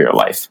fighting for your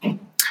life.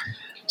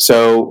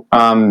 So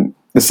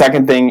the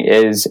second thing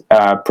is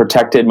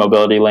protected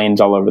mobility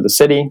lanes all over the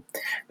city.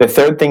 The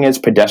third thing is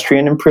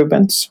pedestrian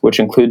improvements, which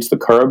includes the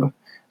curb.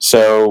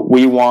 So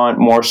we want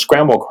more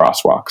scramble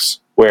crosswalks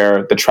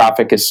where the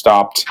traffic is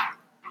stopped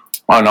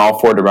on all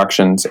 4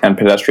 directions and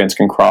pedestrians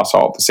can cross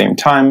all at the same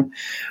time.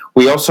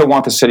 We also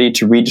want the city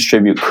to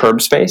redistribute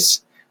curb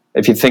space.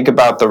 If you think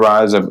about the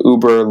rise of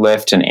Uber,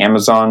 Lyft, and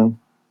Amazon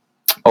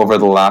over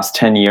the last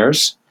 10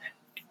 years,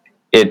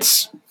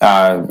 it's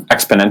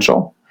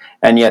exponential.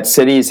 And yet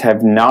cities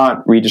have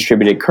not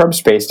redistributed curb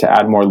space to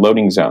add more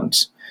loading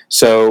zones.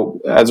 So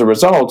as a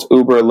result,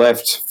 Uber,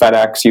 Lyft,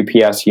 FedEx,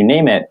 UPS, you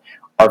name it,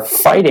 are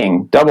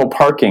fighting double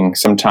parking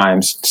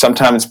sometimes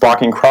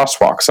blocking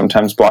crosswalks,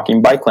 sometimes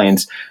blocking bike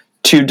lanes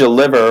to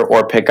deliver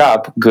or pick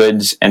up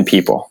goods and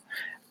people.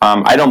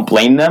 I don't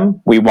blame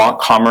them. We want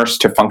commerce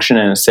to function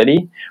in a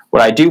city.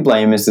 What I do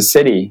blame is the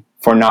city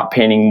for not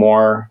painting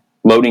more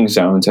loading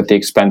zones at the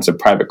expense of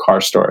private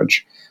car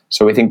storage.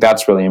 So we think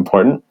that's really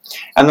important.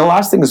 And the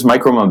last thing is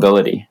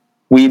micromobility.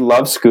 We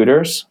love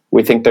scooters.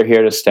 We think they're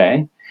here to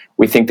stay.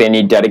 We think they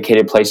need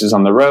dedicated places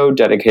on the road,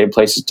 dedicated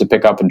places to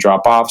pick up and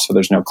drop off so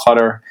there's no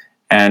clutter.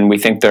 And we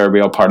think they're a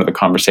real part of the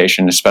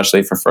conversation,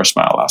 especially for first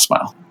mile, last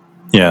mile.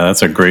 Yeah,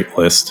 that's a great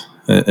list.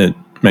 It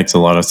makes a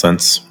lot of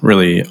sense.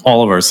 Really,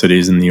 all of our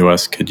cities in the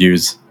U.S. could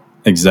use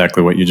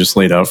exactly what you just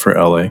laid out for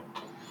LA.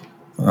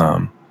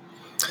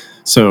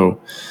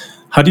 So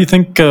how do you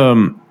think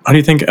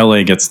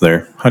LA gets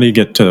there? How do you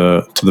get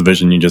to the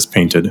vision you just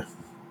painted?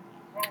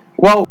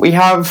 Well, we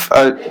have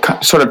a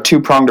sort of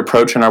two-pronged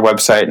approach on our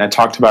website, and I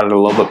talked about it a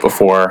little bit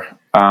before.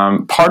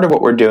 Part of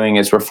what we're doing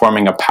is we're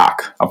forming a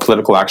PAC, a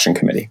political action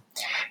committee.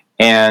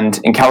 And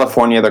in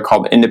California, they're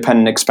called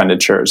independent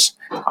expenditures.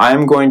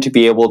 I'm going to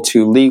be able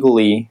to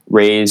legally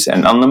raise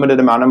an unlimited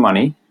amount of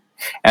money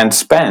and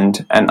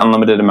spend an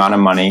unlimited amount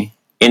of money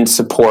in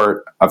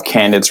support of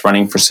candidates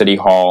running for City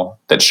Hall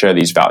that share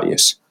these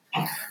values.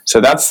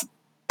 So that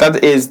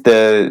is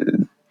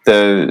the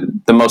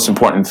most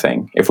important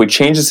thing. If we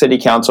change the city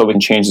council, we can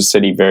change the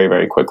city very,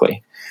 very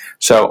quickly.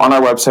 So on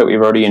our website,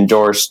 we've already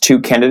endorsed 2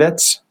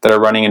 candidates that are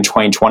running in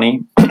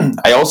 2020.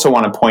 I also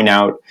want to point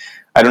out,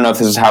 I don't know if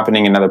this is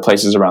happening in other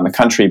places around the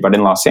country, but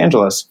in Los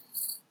Angeles,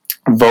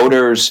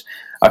 voters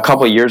a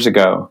couple of years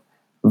ago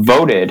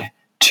voted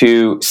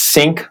to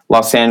sync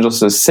Los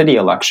Angeles' city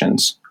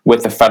elections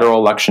with the federal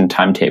election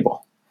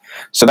timetable.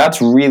 So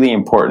that's really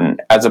important,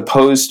 as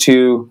opposed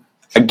to,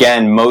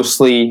 again,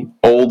 mostly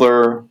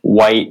older,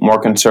 white, more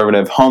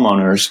conservative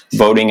homeowners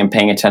voting and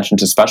paying attention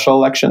to special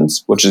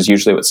elections, which is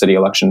usually what city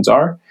elections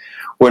are.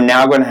 We're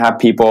now going to have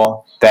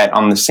people that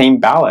on the same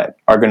ballot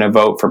are going to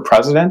vote for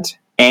president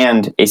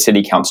and a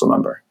city council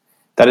member.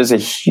 That is a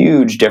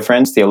huge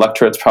difference. The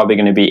electorate's probably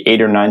going to be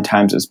 8 or 9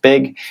 times as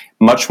big,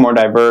 much more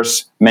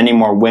diverse, many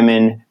more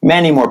women,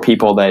 many more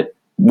people that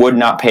would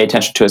not pay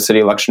attention to a city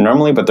election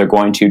normally, but they're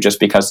going to just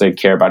because they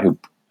care about who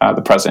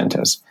the president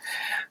is.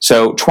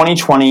 So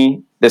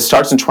 2020, this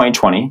starts in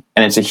 2020,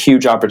 and it's a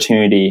huge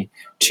opportunity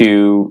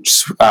to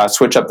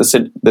switch up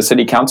the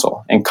city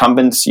council.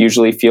 Incumbents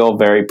usually feel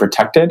very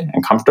protected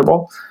and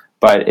comfortable,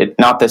 but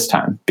not this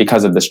time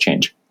because of this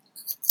change.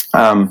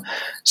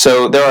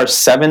 So there are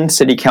 7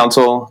 city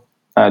council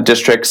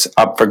districts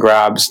up for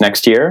grabs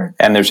next year,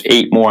 and there's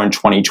 8 more in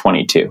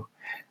 2022.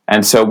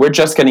 And so we're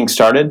just getting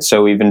started.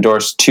 So we've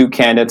endorsed 2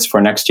 candidates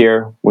for next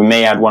year. We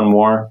may add 1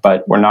 more,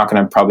 but we're not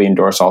going to probably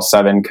endorse all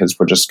 7 because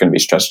we're just going to be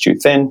stretched too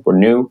thin. We're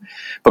new.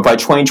 But by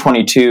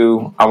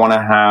 2022, I want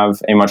to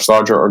have a much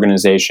larger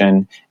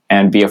organization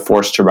and be a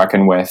force to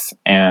reckon with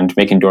and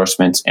make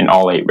endorsements in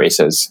all 8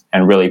 races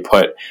and really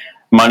put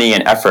money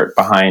and effort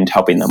behind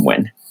helping them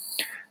win.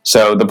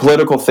 So the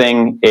political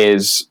thing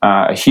is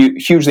a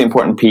hugely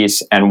important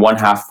piece and one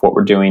half of what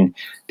we're doing.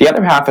 The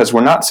other half is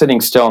we're not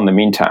sitting still in the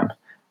meantime.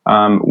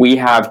 We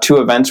have 2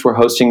 events we're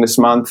hosting this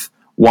month.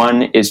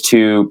 One is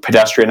to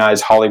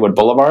pedestrianize Hollywood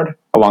Boulevard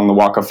along the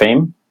Walk of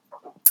Fame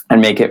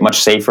and make it much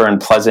safer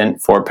and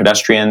pleasant for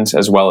pedestrians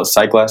as well as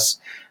cyclists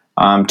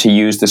to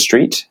use the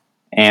street.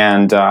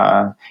 And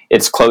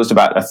it's closed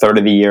about a third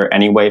of the year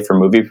anyway for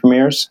movie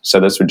premieres, so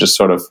this would just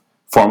sort of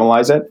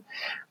formalize it.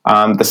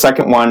 The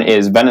second one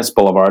is Venice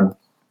Boulevard.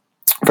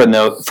 For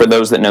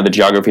those that know the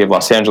geography of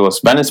Los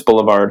Angeles, Venice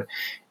Boulevard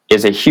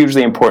is a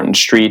hugely important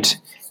street.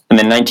 In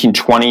the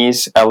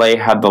 1920s,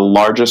 LA had the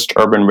largest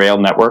urban rail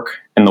network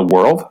in the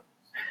world.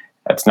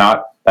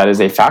 That is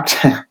a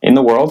fact in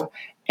the world.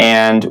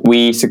 And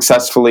we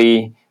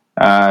successfully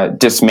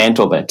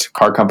dismantled it.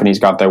 Car companies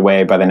got their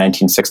way by the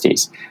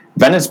 1960s.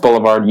 Venice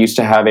Boulevard used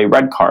to have a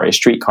red car, a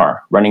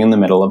streetcar, running in the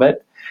middle of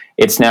it.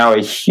 It's now a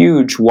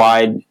huge,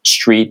 wide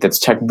street that's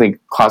technically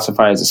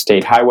classified as a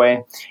state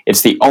highway.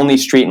 It's the only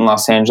street in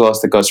Los Angeles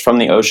that goes from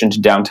the ocean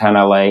to downtown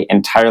LA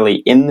entirely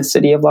in the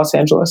city of Los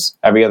Angeles.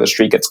 Every other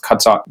street gets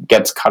cut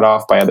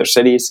off by other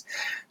cities.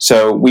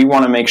 So we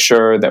want to make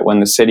sure that when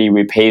the city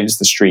repaves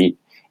the street,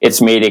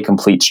 it's made a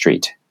complete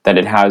street, that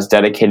it has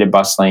dedicated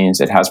bus lanes,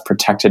 it has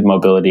protected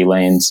mobility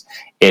lanes,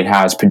 it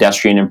has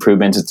pedestrian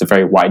improvements. It's a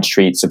very wide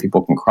street so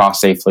people can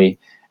cross safely.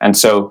 And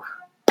so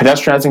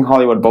pedestrianizing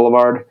Hollywood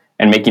Boulevard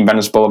and making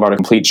Venice Boulevard a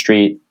complete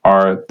street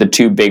are the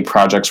 2 big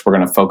projects we're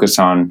going to focus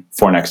on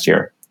for next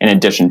year, in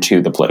addition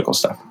to the political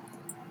stuff.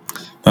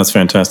 That's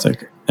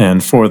fantastic.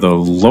 And for the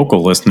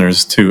local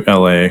listeners to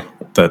LA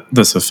that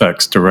this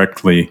affects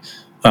directly,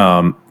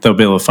 they'll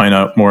be able to find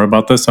out more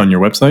about this on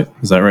your website.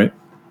 Is that right?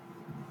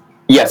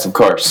 Yes, of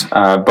course.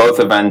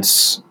 Both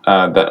events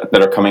that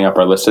are coming up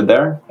are listed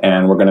there,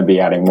 and we're going to be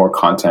adding more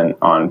content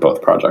on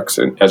both projects,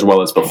 as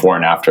well as before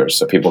and after,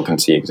 so people can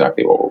see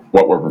exactly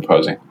what we're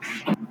proposing.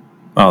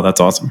 Oh,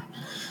 that's awesome.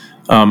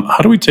 How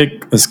do we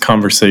take this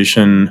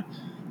conversation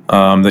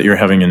that you're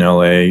having in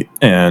LA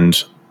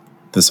and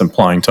this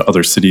applying to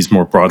other cities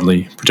more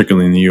broadly,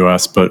 particularly in the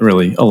US, but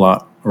really a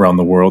lot around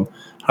the world?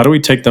 How do we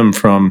take them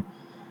from,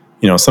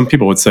 some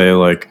people would say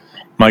like,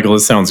 Michael,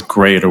 this sounds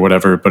great or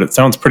whatever, but it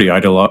sounds pretty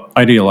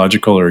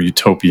ideological or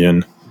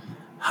utopian.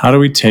 How do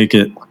we take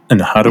it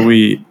and how do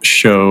we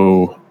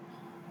show,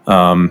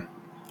 I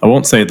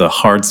won't say the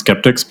hard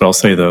skeptics, but I'll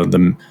say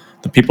the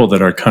people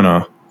that are kind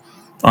of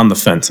on the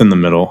fence in the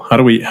middle? How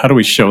do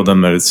we show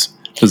them that it's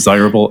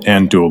desirable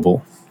and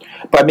doable?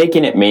 By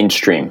making it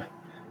mainstream.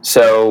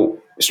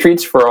 So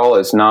Streets for All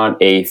is not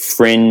a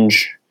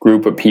fringe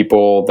group of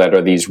people that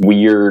are these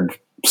weird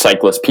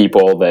cyclist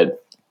people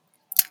that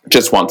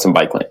just want some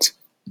bike lanes.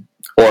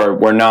 Or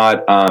we're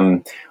not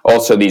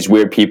also these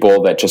weird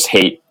people that just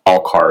hate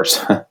all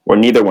cars. We're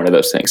neither one of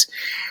those things.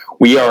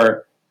 We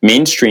are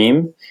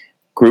mainstream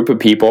group of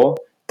people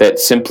that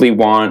simply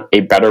want a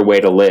better way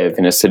to live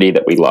in a city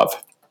that we love.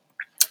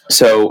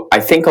 So I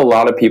think a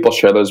lot of people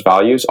share those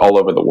values all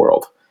over the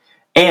world.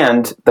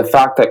 And the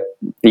fact that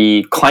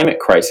the climate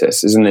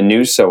crisis is in the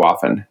news so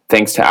often,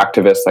 thanks to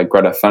activists like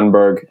Greta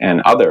Thunberg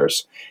and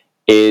others,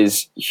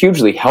 is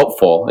hugely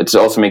helpful. It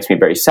also makes me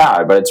very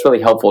sad, but it's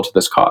really helpful to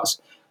this cause.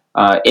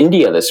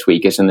 India this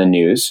week is in the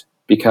news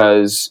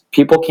because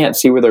people can't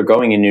see where they're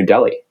going in New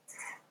Delhi.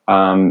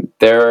 The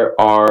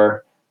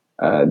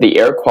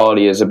air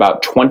quality is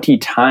about 20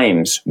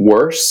 times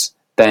worse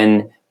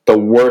than the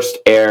worst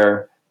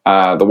air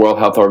the World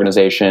Health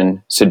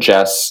Organization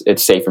suggests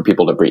it's safe for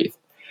people to breathe.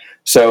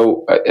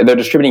 So they're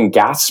distributing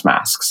gas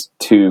masks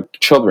to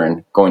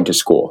children going to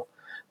school.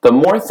 The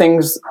more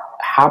things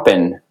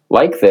happen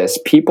like this,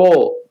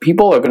 people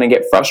are going to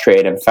get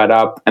frustrated and fed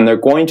up, and they're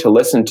going to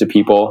listen to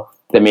people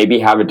that maybe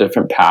have a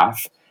different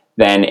path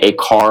than a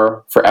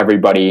car for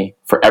everybody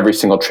for every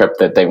single trip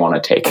that they want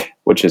to take,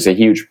 which is a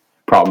huge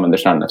problem and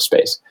there's not enough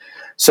space.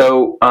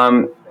 So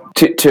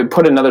to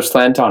put another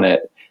slant on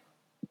it,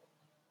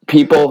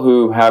 people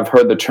who have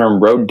heard the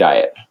term road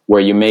diet,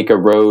 where you make a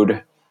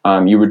road,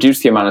 you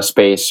reduce the amount of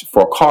space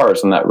for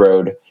cars on that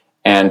road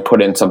and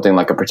put in something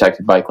like a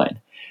protected bike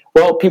lane.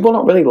 Well, people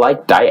don't really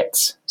like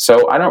diets.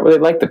 So I don't really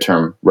like the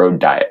term road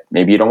diet.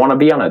 Maybe you don't want to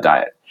be on a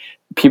diet.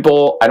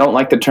 I don't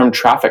like the term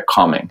traffic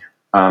calming.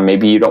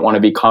 Maybe you don't want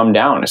to be calmed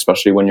down,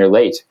 especially when you're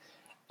late.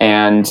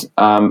 And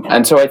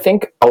so I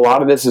think a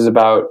lot of this is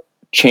about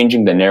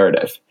changing the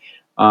narrative.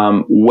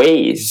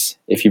 Waze,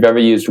 if you've ever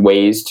used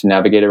Waze to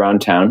navigate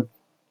around town,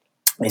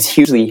 is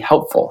hugely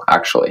helpful,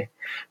 actually.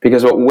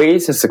 Because what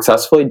Waze has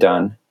successfully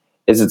done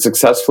is it's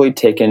successfully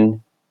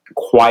taken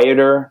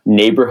quieter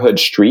neighborhood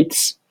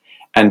streets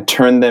and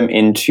turned them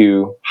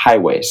into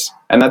highways.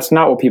 And that's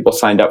not what people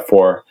signed up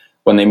for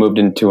when they moved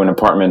into an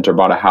apartment or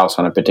bought a house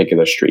on a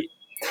particular street.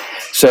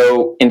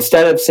 So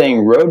instead of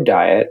saying road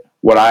diet,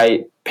 what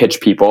I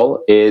pitch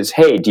people is,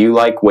 hey, do you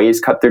like Waze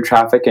cut through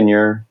traffic in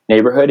your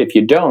neighborhood? If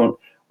you don't,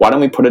 why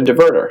don't we put a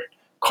diverter?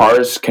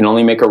 Cars can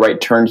only make a right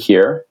turn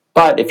here,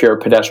 but if you're a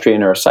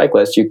pedestrian or a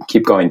cyclist, you can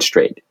keep going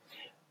straight.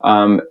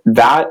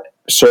 That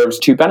serves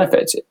two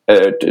benefits.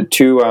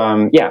 Two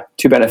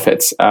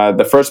benefits.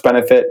 The first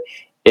benefit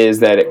is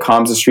that it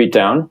calms the street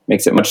down,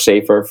 makes it much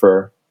safer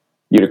for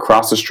you to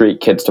cross the street,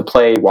 kids to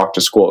play, walk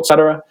to school,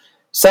 etc.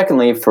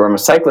 Secondly, from a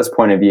cyclist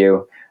point of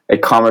view, a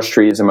calmer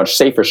street is a much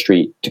safer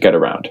street to get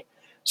around.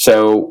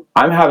 So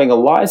I'm having a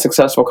lot of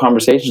successful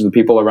conversations with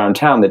people around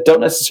town that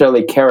don't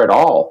necessarily care at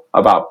all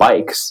about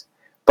bikes,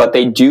 but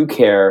they do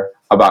care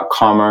about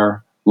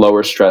calmer,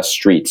 lower stress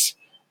streets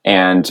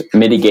and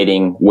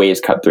mitigating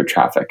ways cut through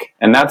traffic.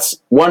 And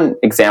that's one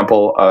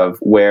example of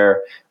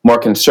where more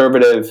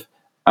conservative,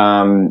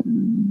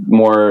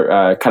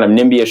 more kind of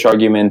NIMBY-ish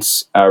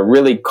arguments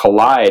really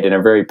collide in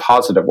a very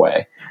positive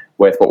way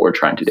with what we're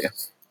trying to do.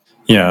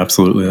 Yeah,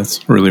 absolutely.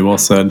 That's really well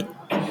said.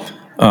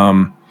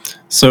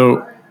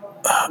 So,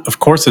 of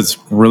course, it's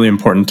really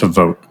important to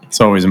vote. It's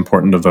always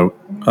important to vote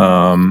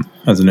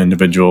as an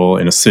individual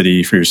in a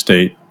city, for your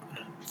state,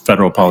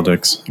 federal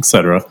politics,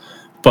 etc.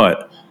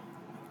 But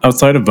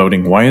outside of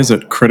voting, why is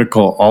it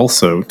critical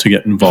also to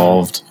get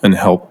involved and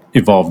help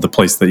evolve the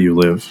place that you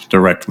live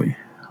directly?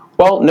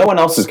 Well, no one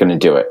else is going to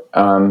do it.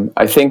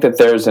 I think that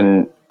there's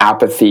an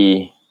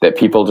apathy that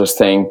people just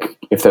think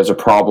if there's a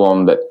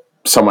problem that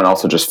someone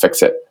else will just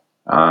fix it.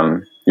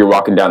 You're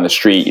walking down the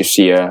street, you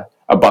see a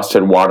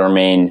busted water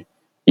main,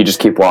 you just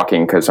keep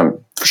walking because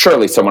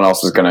surely someone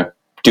else is going to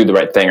do the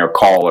right thing or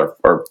call or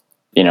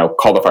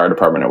call the fire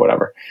department or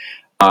whatever.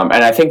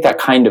 And I think that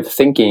kind of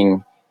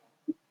thinking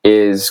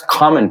is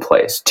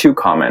commonplace, too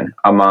common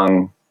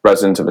among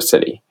residents of a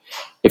city.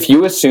 If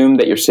you assume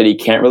that your city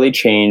can't really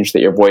change,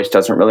 that your voice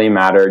doesn't really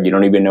matter, you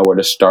don't even know where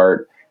to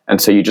start, and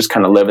so you just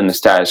kind of live in the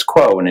status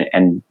quo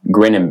and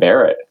grin and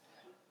bear it,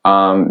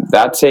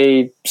 that's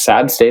a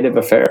sad state of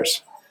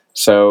affairs.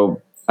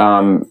 So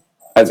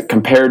as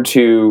compared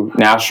to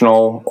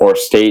national or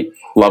state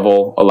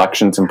level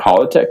elections and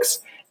politics,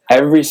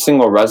 every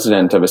single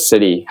resident of a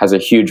city has a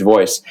huge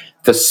voice.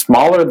 The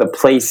smaller the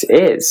place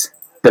is,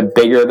 the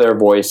bigger their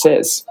voice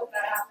is.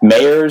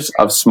 Mayors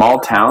of small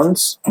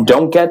towns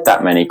don't get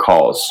that many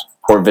calls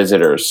or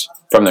visitors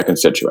from their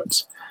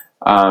constituents.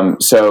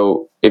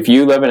 So if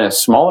you live in a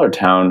smaller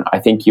town, I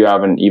think you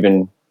have an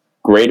even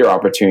greater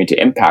opportunity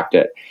to impact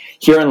it.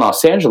 Here in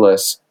Los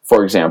Angeles,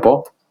 for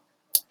example,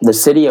 the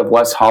city of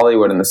West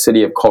Hollywood and the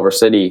city of Culver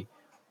City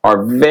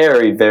are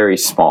very, very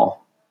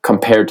small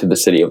compared to the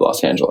city of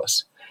Los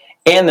Angeles.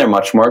 And they're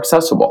much more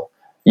accessible.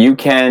 You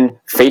can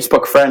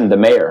Facebook friend the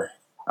mayor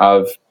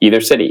of either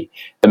city.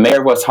 The mayor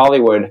of West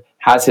Hollywood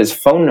has his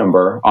phone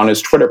number on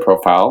his Twitter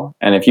profile,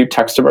 and if you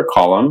text him or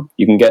call him,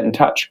 you can get in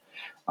touch.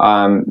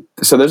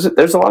 So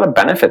there's a lot of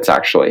benefits,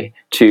 actually,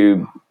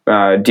 to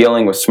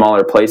dealing with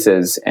smaller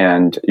places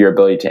and your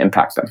ability to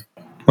impact them.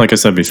 Like I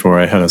said before,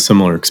 I had a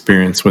similar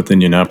experience with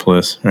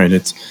Indianapolis, right?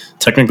 It's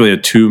technically a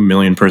 2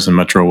 million person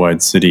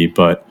metro-wide city,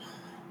 but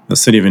the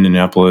city of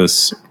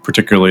Indianapolis,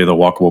 particularly the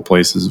walkable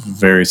place, is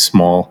very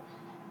small,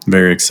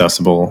 very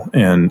accessible,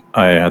 and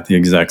I had the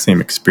exact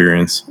same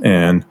experience.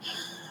 And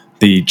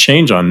the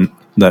change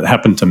that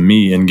happened to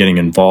me in getting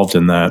involved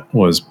in that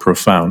was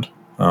profound.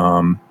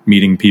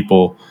 Meeting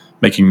people,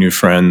 making new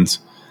friends,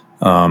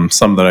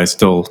 some that I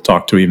still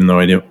talk to even though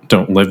I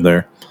don't live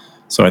there.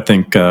 So I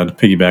think to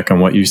piggyback on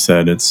what you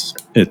said,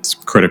 it's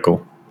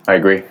critical. I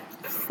agree.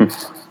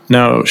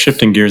 Now,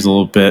 shifting gears a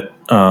little bit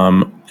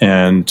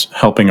and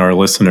helping our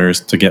listeners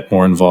to get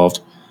more involved,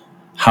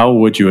 how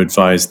would you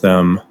advise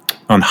them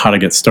on how to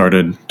get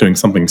started doing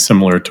something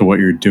similar to what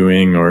you're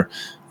doing, or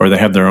they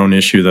have their own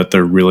issue that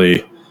they're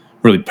really,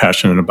 really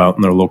passionate about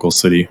in their local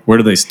city? Where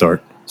do they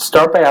start?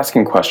 Start by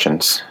asking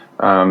questions.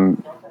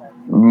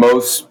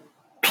 Most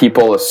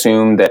people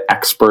assume that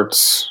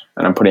experts,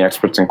 and I'm putting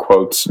experts in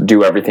quotes,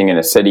 do everything in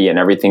a city and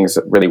everything's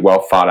really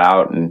well thought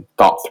out and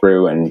thought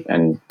through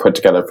and put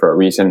together for a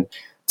reason.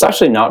 It's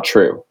actually not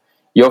true.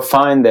 You'll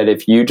find that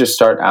if you just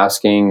start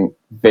asking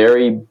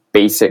very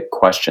basic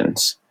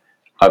questions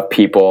of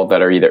people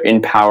that are either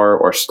in power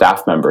or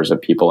staff members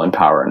of people in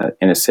power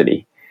in a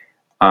city,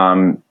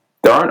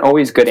 there aren't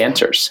always good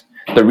answers.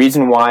 The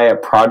reason why a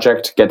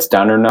project gets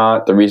done or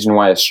not, the reason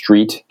why a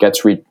street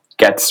gets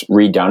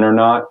redone or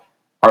not,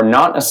 are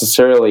not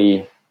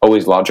necessarily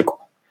always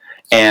logical.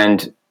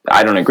 And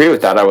I don't agree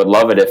with that. I would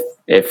love it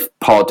if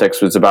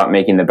politics was about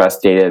making the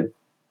best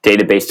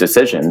database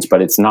decisions,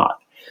 but it's not.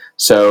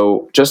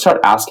 So just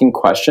start asking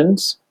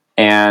questions,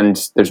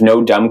 and there's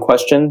no dumb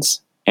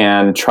questions,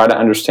 and try to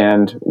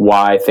understand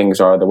why things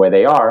are the way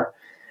they are.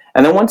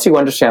 And then once you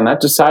understand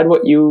that, decide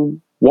what you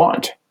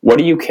want. What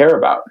do you care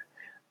about?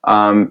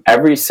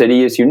 Every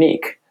city is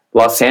unique.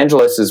 Los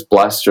Angeles is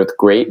blessed with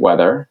great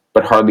weather,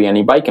 but hardly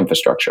any bike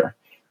infrastructure.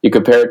 You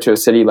compare it to a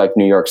city like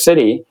New York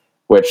City,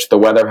 which the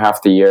weather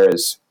half the year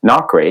is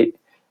not great,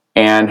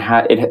 and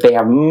they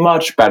have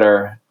much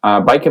better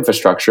bike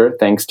infrastructure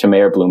thanks to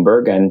Mayor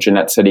Bloomberg and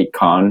Jeanette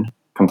Sadiq-Khan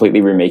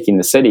completely remaking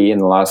the city in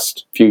the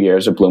last few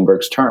years of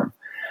Bloomberg's term.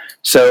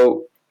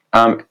 So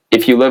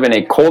if you live in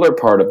a colder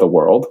part of the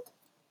world,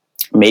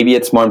 maybe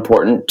it's more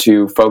important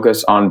to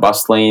focus on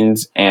bus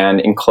lanes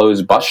and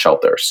enclosed bus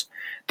shelters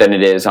than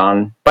it is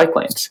on bike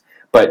lanes.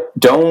 But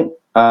don't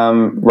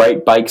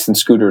write bikes and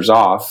scooters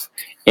off.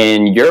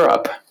 In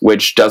Europe,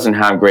 which doesn't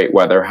have great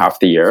weather half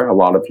the year, a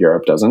lot of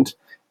Europe doesn't,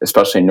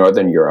 especially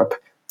Northern Europe,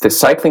 the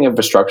cycling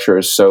infrastructure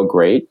is so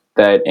great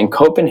that in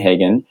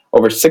Copenhagen,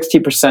 over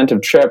 60%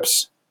 of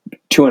trips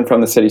to and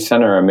from the city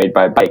center are made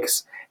by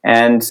bikes.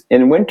 And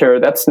in winter,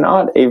 that's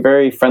not a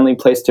very friendly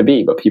place to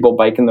be, but people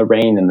bike in the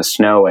rain and the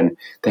snow, and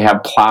they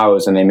have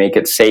plows and they make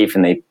it safe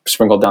and they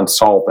sprinkle down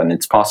salt, and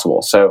it's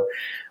possible. So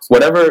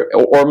whatever,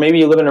 or maybe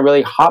you live in a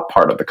really hot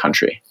part of the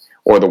country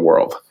or the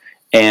world,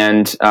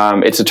 and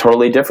it's a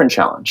totally different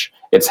challenge.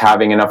 It's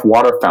having enough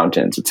water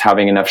fountains. It's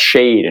having enough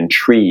shade and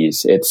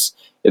trees. It's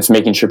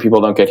making sure people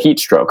don't get heat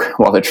stroke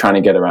while they're trying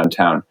to get around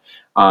town.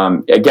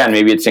 Again,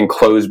 maybe it's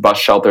enclosed bus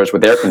shelters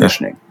with air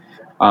conditioning.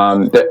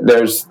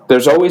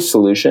 There's always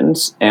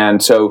solutions,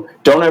 and so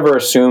don't ever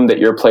assume that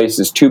your place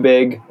is too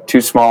big, too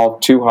small,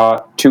 too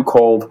hot, too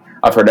cold.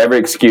 I've heard every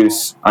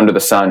excuse under the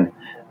sun.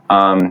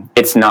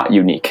 It's not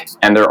unique,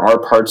 and there are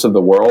parts of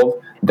the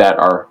world that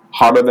are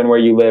hotter than where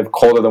you live,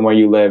 colder than where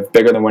you live,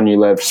 bigger than where you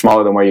live,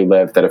 smaller than where you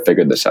live, that have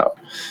figured this out.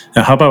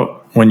 Now, how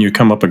about when you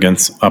come up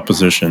against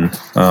opposition,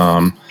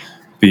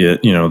 be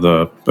it,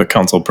 the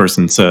council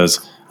person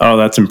says, oh,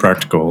 that's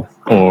impractical,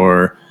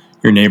 or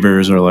your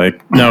neighbors are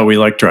like, no, we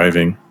like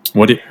driving.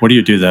 What do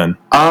you do then?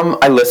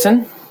 I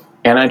listen,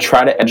 and I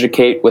try to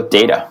educate with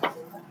data.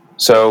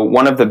 So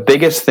one of the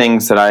biggest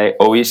things that I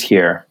always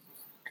hear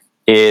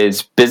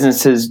is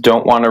businesses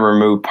don't want to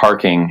remove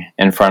parking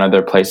in front of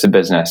their place of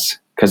business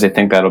because they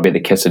think that'll be the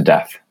kiss of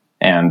death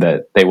and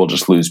that they will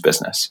just lose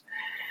business.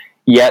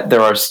 Yet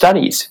there are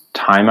studies,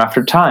 time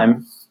after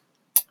time,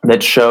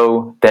 that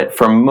show that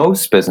for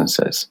most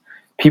businesses,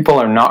 people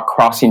are not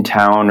crossing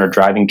town or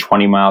driving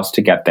 20 miles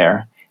to get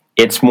there.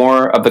 It's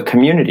more of the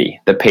community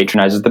that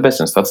patronizes the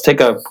business. Let's take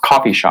a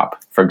coffee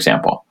shop, for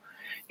example.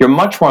 You're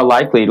much more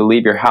likely to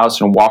leave your house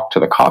and walk to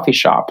the coffee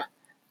shop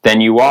than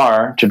you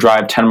are to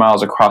drive 10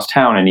 miles across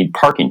town and need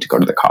parking to go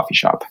to the coffee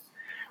shop.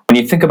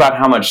 When you think about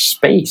how much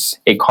space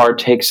a car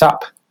takes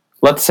up,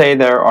 let's say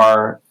there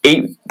are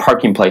 8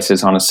 parking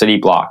places on a city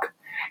block,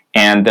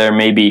 and there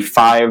may be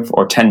 5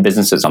 or 10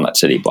 businesses on that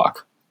city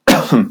block.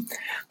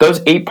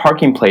 Those 8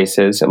 parking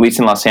places, at least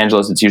in Los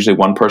Angeles, it's usually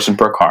 1 person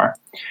per car,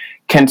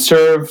 can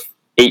serve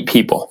 8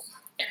 people.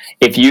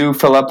 If you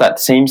fill up that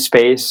same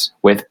space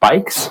with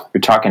bikes,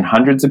 you're talking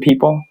hundreds of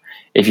people.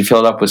 If you fill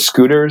it up with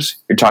scooters,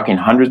 you're talking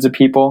hundreds of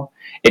people.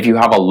 If you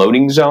have a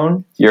loading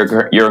zone,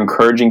 you're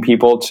encouraging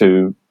people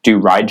to do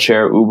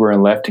rideshare, Uber,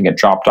 and Lyft and get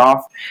dropped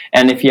off.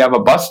 And if you have a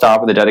bus stop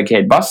with a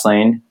dedicated bus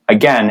lane,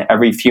 again,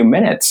 every few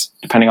minutes,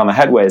 depending on the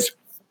headways,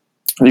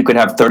 you could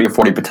have 30 or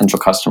 40 potential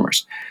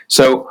customers.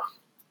 So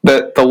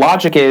the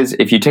logic is,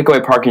 if you take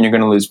away parking, you're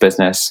going to lose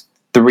business.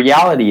 The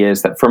reality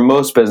is that for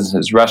most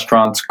businesses,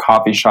 restaurants,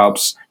 coffee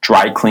shops,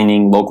 dry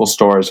cleaning, local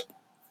stores,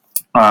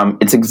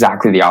 it's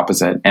exactly the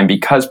opposite. And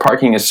because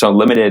parking is so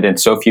limited and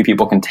so few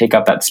people can take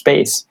up that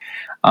space,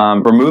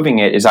 removing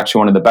it is actually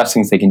one of the best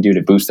things they can do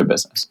to boost their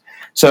business.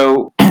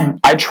 So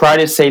I try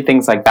to say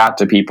things like that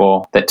to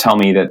people that tell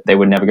me that they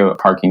would never give up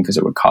parking because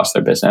it would cost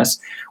their business.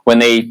 When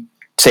they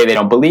say they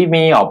don't believe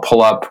me, I'll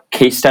pull up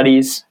case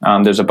studies.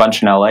 There's a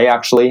bunch in LA,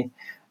 actually,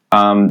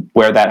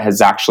 where that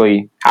has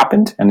actually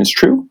happened and is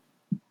true.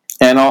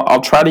 And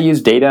I'll try to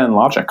use data and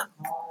logic.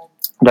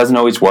 It doesn't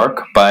always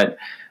work, but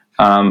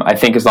I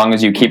think as long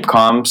as you keep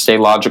calm, stay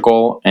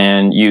logical,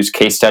 and use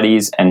case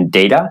studies and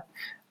data,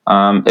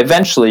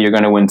 eventually you're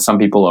going to win some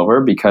people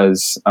over,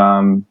 because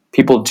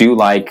people do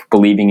like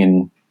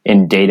believing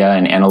in data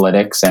and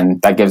analytics, and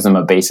that gives them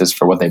a basis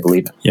for what they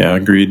believe in. Yeah,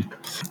 agreed.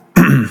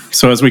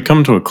 So as we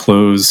come to a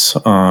close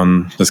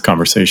on this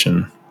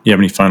conversation, do you have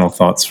any final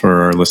thoughts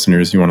for our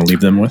listeners you want to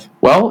leave them with?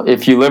 Well,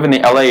 if you live in the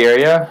LA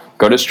area,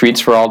 go to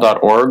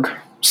streetsforall.org,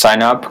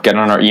 sign up, get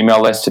on our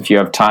email list if you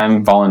have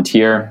time,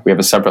 volunteer. We have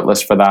a separate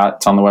list for that.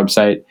 It's on the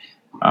website.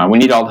 We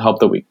need all the help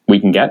that we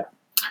can get.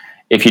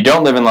 If you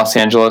don't live in Los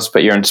Angeles,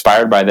 but you're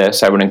inspired by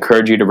this, I would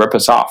encourage you to rip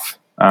us off.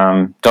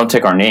 Don't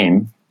take our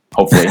name,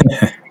 hopefully,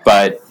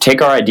 but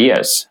take our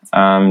ideas,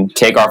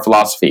 take our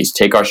philosophies,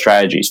 take our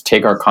strategies,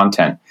 take our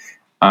content.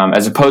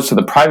 As opposed to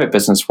the private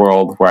business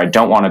world where I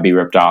don't want to be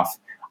ripped off,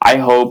 I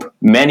hope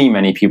many,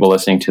 many people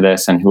listening to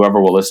this, and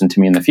whoever will listen to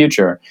me in the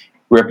future,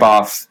 rip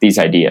off these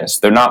ideas.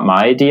 They're not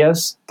my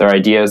ideas. They're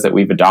ideas that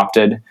we've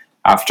adopted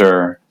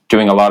after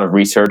doing a lot of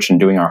research and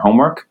doing our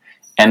homework,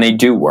 and they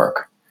do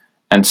work.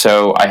 And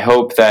so I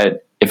hope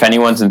that if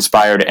anyone's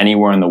inspired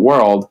anywhere in the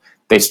world,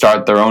 they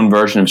start their own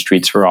version of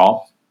Streets for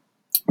All.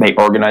 They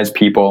organize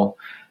people.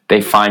 They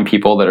find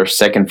people that are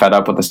sick and fed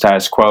up with the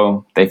status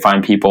quo. They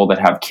find people that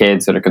have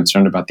kids that are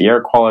concerned about the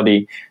air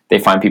quality. They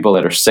find people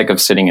that are sick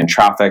of sitting in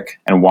traffic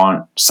and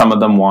some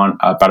of them want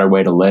a better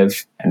way to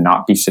live and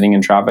not be sitting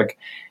in traffic.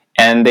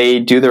 And they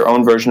do their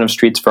own version of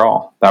Streets for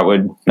All.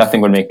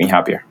 Nothing would make me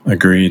happier.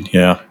 Agreed,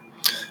 yeah.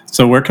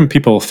 So where can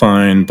people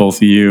find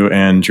both you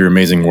and your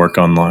amazing work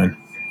online?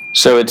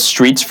 So it's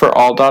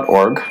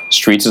streetsforall.org.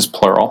 Streets is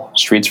plural,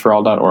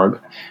 streetsforall.org.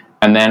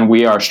 And then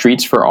we are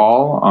Streets for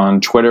All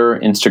on Twitter,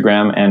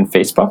 Instagram, and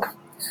Facebook.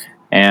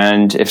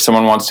 And if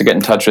someone wants to get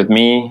in touch with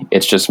me,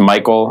 it's just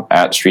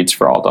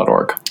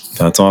michael@streetsforall.org.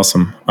 That's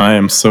awesome. I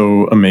am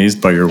so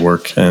amazed by your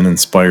work and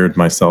inspired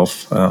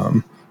myself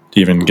to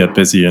even get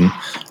busy and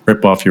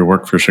rip off your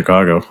work for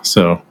Chicago.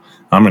 So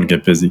I'm going to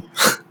get busy.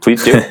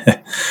 Please do.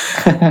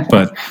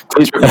 But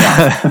please rip me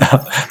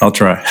off. I'll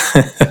try.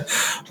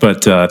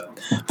 But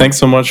thanks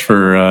so much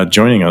for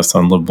joining us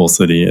on Livable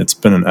City. It's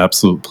been an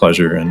absolute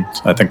pleasure, and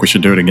I think we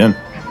should do it again.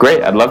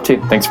 Great. I'd love to.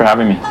 Thanks for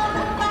having me.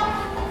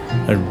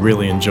 I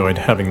really enjoyed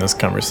having this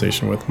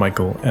conversation with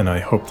Michael, and I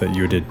hope that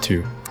you did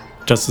too.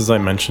 Just as I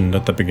mentioned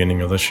at the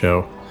beginning of the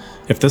show,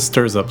 if this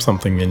stirs up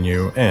something in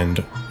you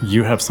and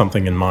you have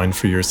something in mind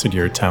for your city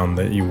or town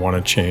that you want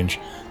to change,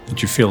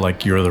 that you feel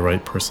like you're the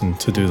right person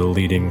to do the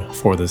leading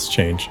for this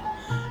change,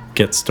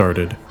 get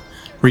started.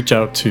 Reach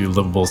out to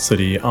Livable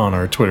City on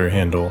our Twitter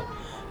handle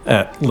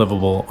at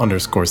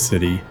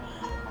livable_city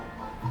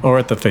or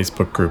at the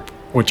Facebook group,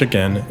 which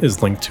again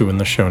is linked to in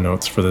the show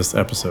notes for this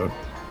episode.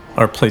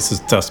 Our places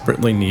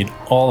desperately need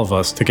all of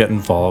us to get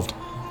involved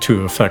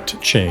to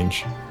affect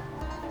change.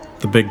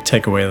 The big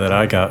takeaway that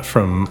I got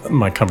from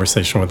my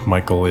conversation with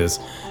Michael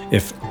is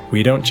if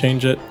we don't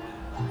change it,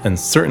 and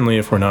certainly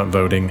if we're not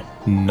voting,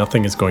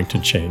 nothing is going to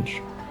change.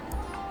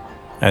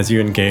 As you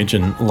engage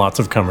in lots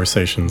of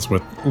conversations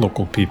with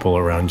local people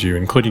around you,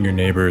 including your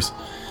neighbors,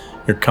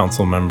 your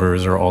council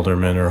members or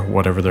aldermen or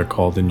whatever they're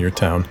called in your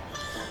town,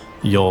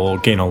 you'll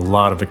gain a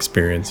lot of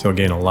experience, you'll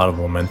gain a lot of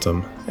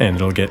momentum, and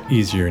it'll get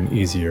easier and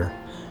easier.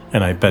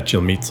 And I bet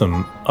you'll meet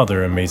some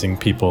other amazing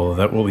people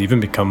that will even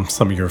become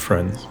some of your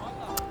friends.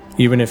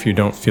 Even if you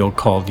don't feel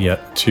called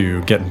yet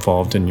to get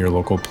involved in your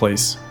local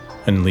place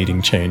and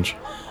leading change,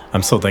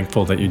 I'm so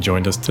thankful that you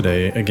joined us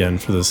today again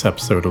for this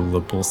episode of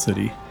Livable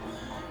City.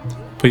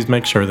 Please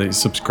make sure that you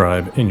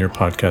subscribe in your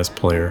podcast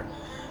player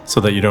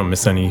so that you don't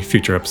miss any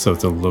future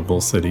episodes of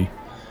Livable City.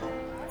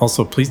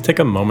 Also, please take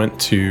a moment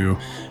to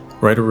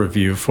write a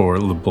review for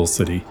Livable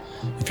City.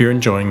 If you're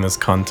enjoying this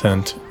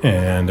content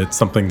and it's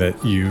something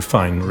that you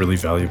find really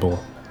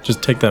valuable,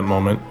 just take that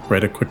moment,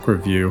 write a quick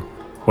review,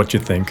 what you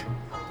think,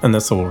 and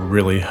this will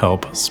really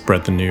help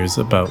spread the news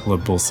about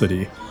Livable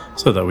City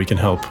so that we can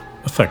help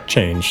affect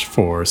change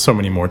for so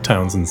many more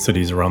towns and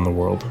cities around the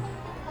world.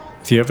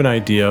 If you have an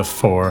idea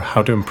for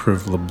how to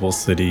improve Livable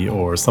City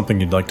or something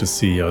you'd like to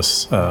see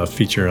us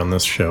feature on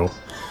this show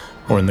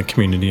or in the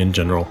community in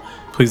general,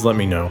 please let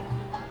me know.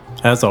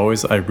 As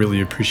always, I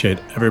really appreciate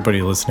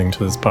everybody listening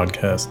to this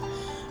podcast,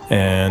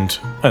 and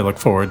I look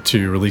forward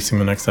to releasing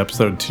the next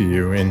episode to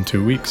you in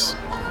 2 weeks.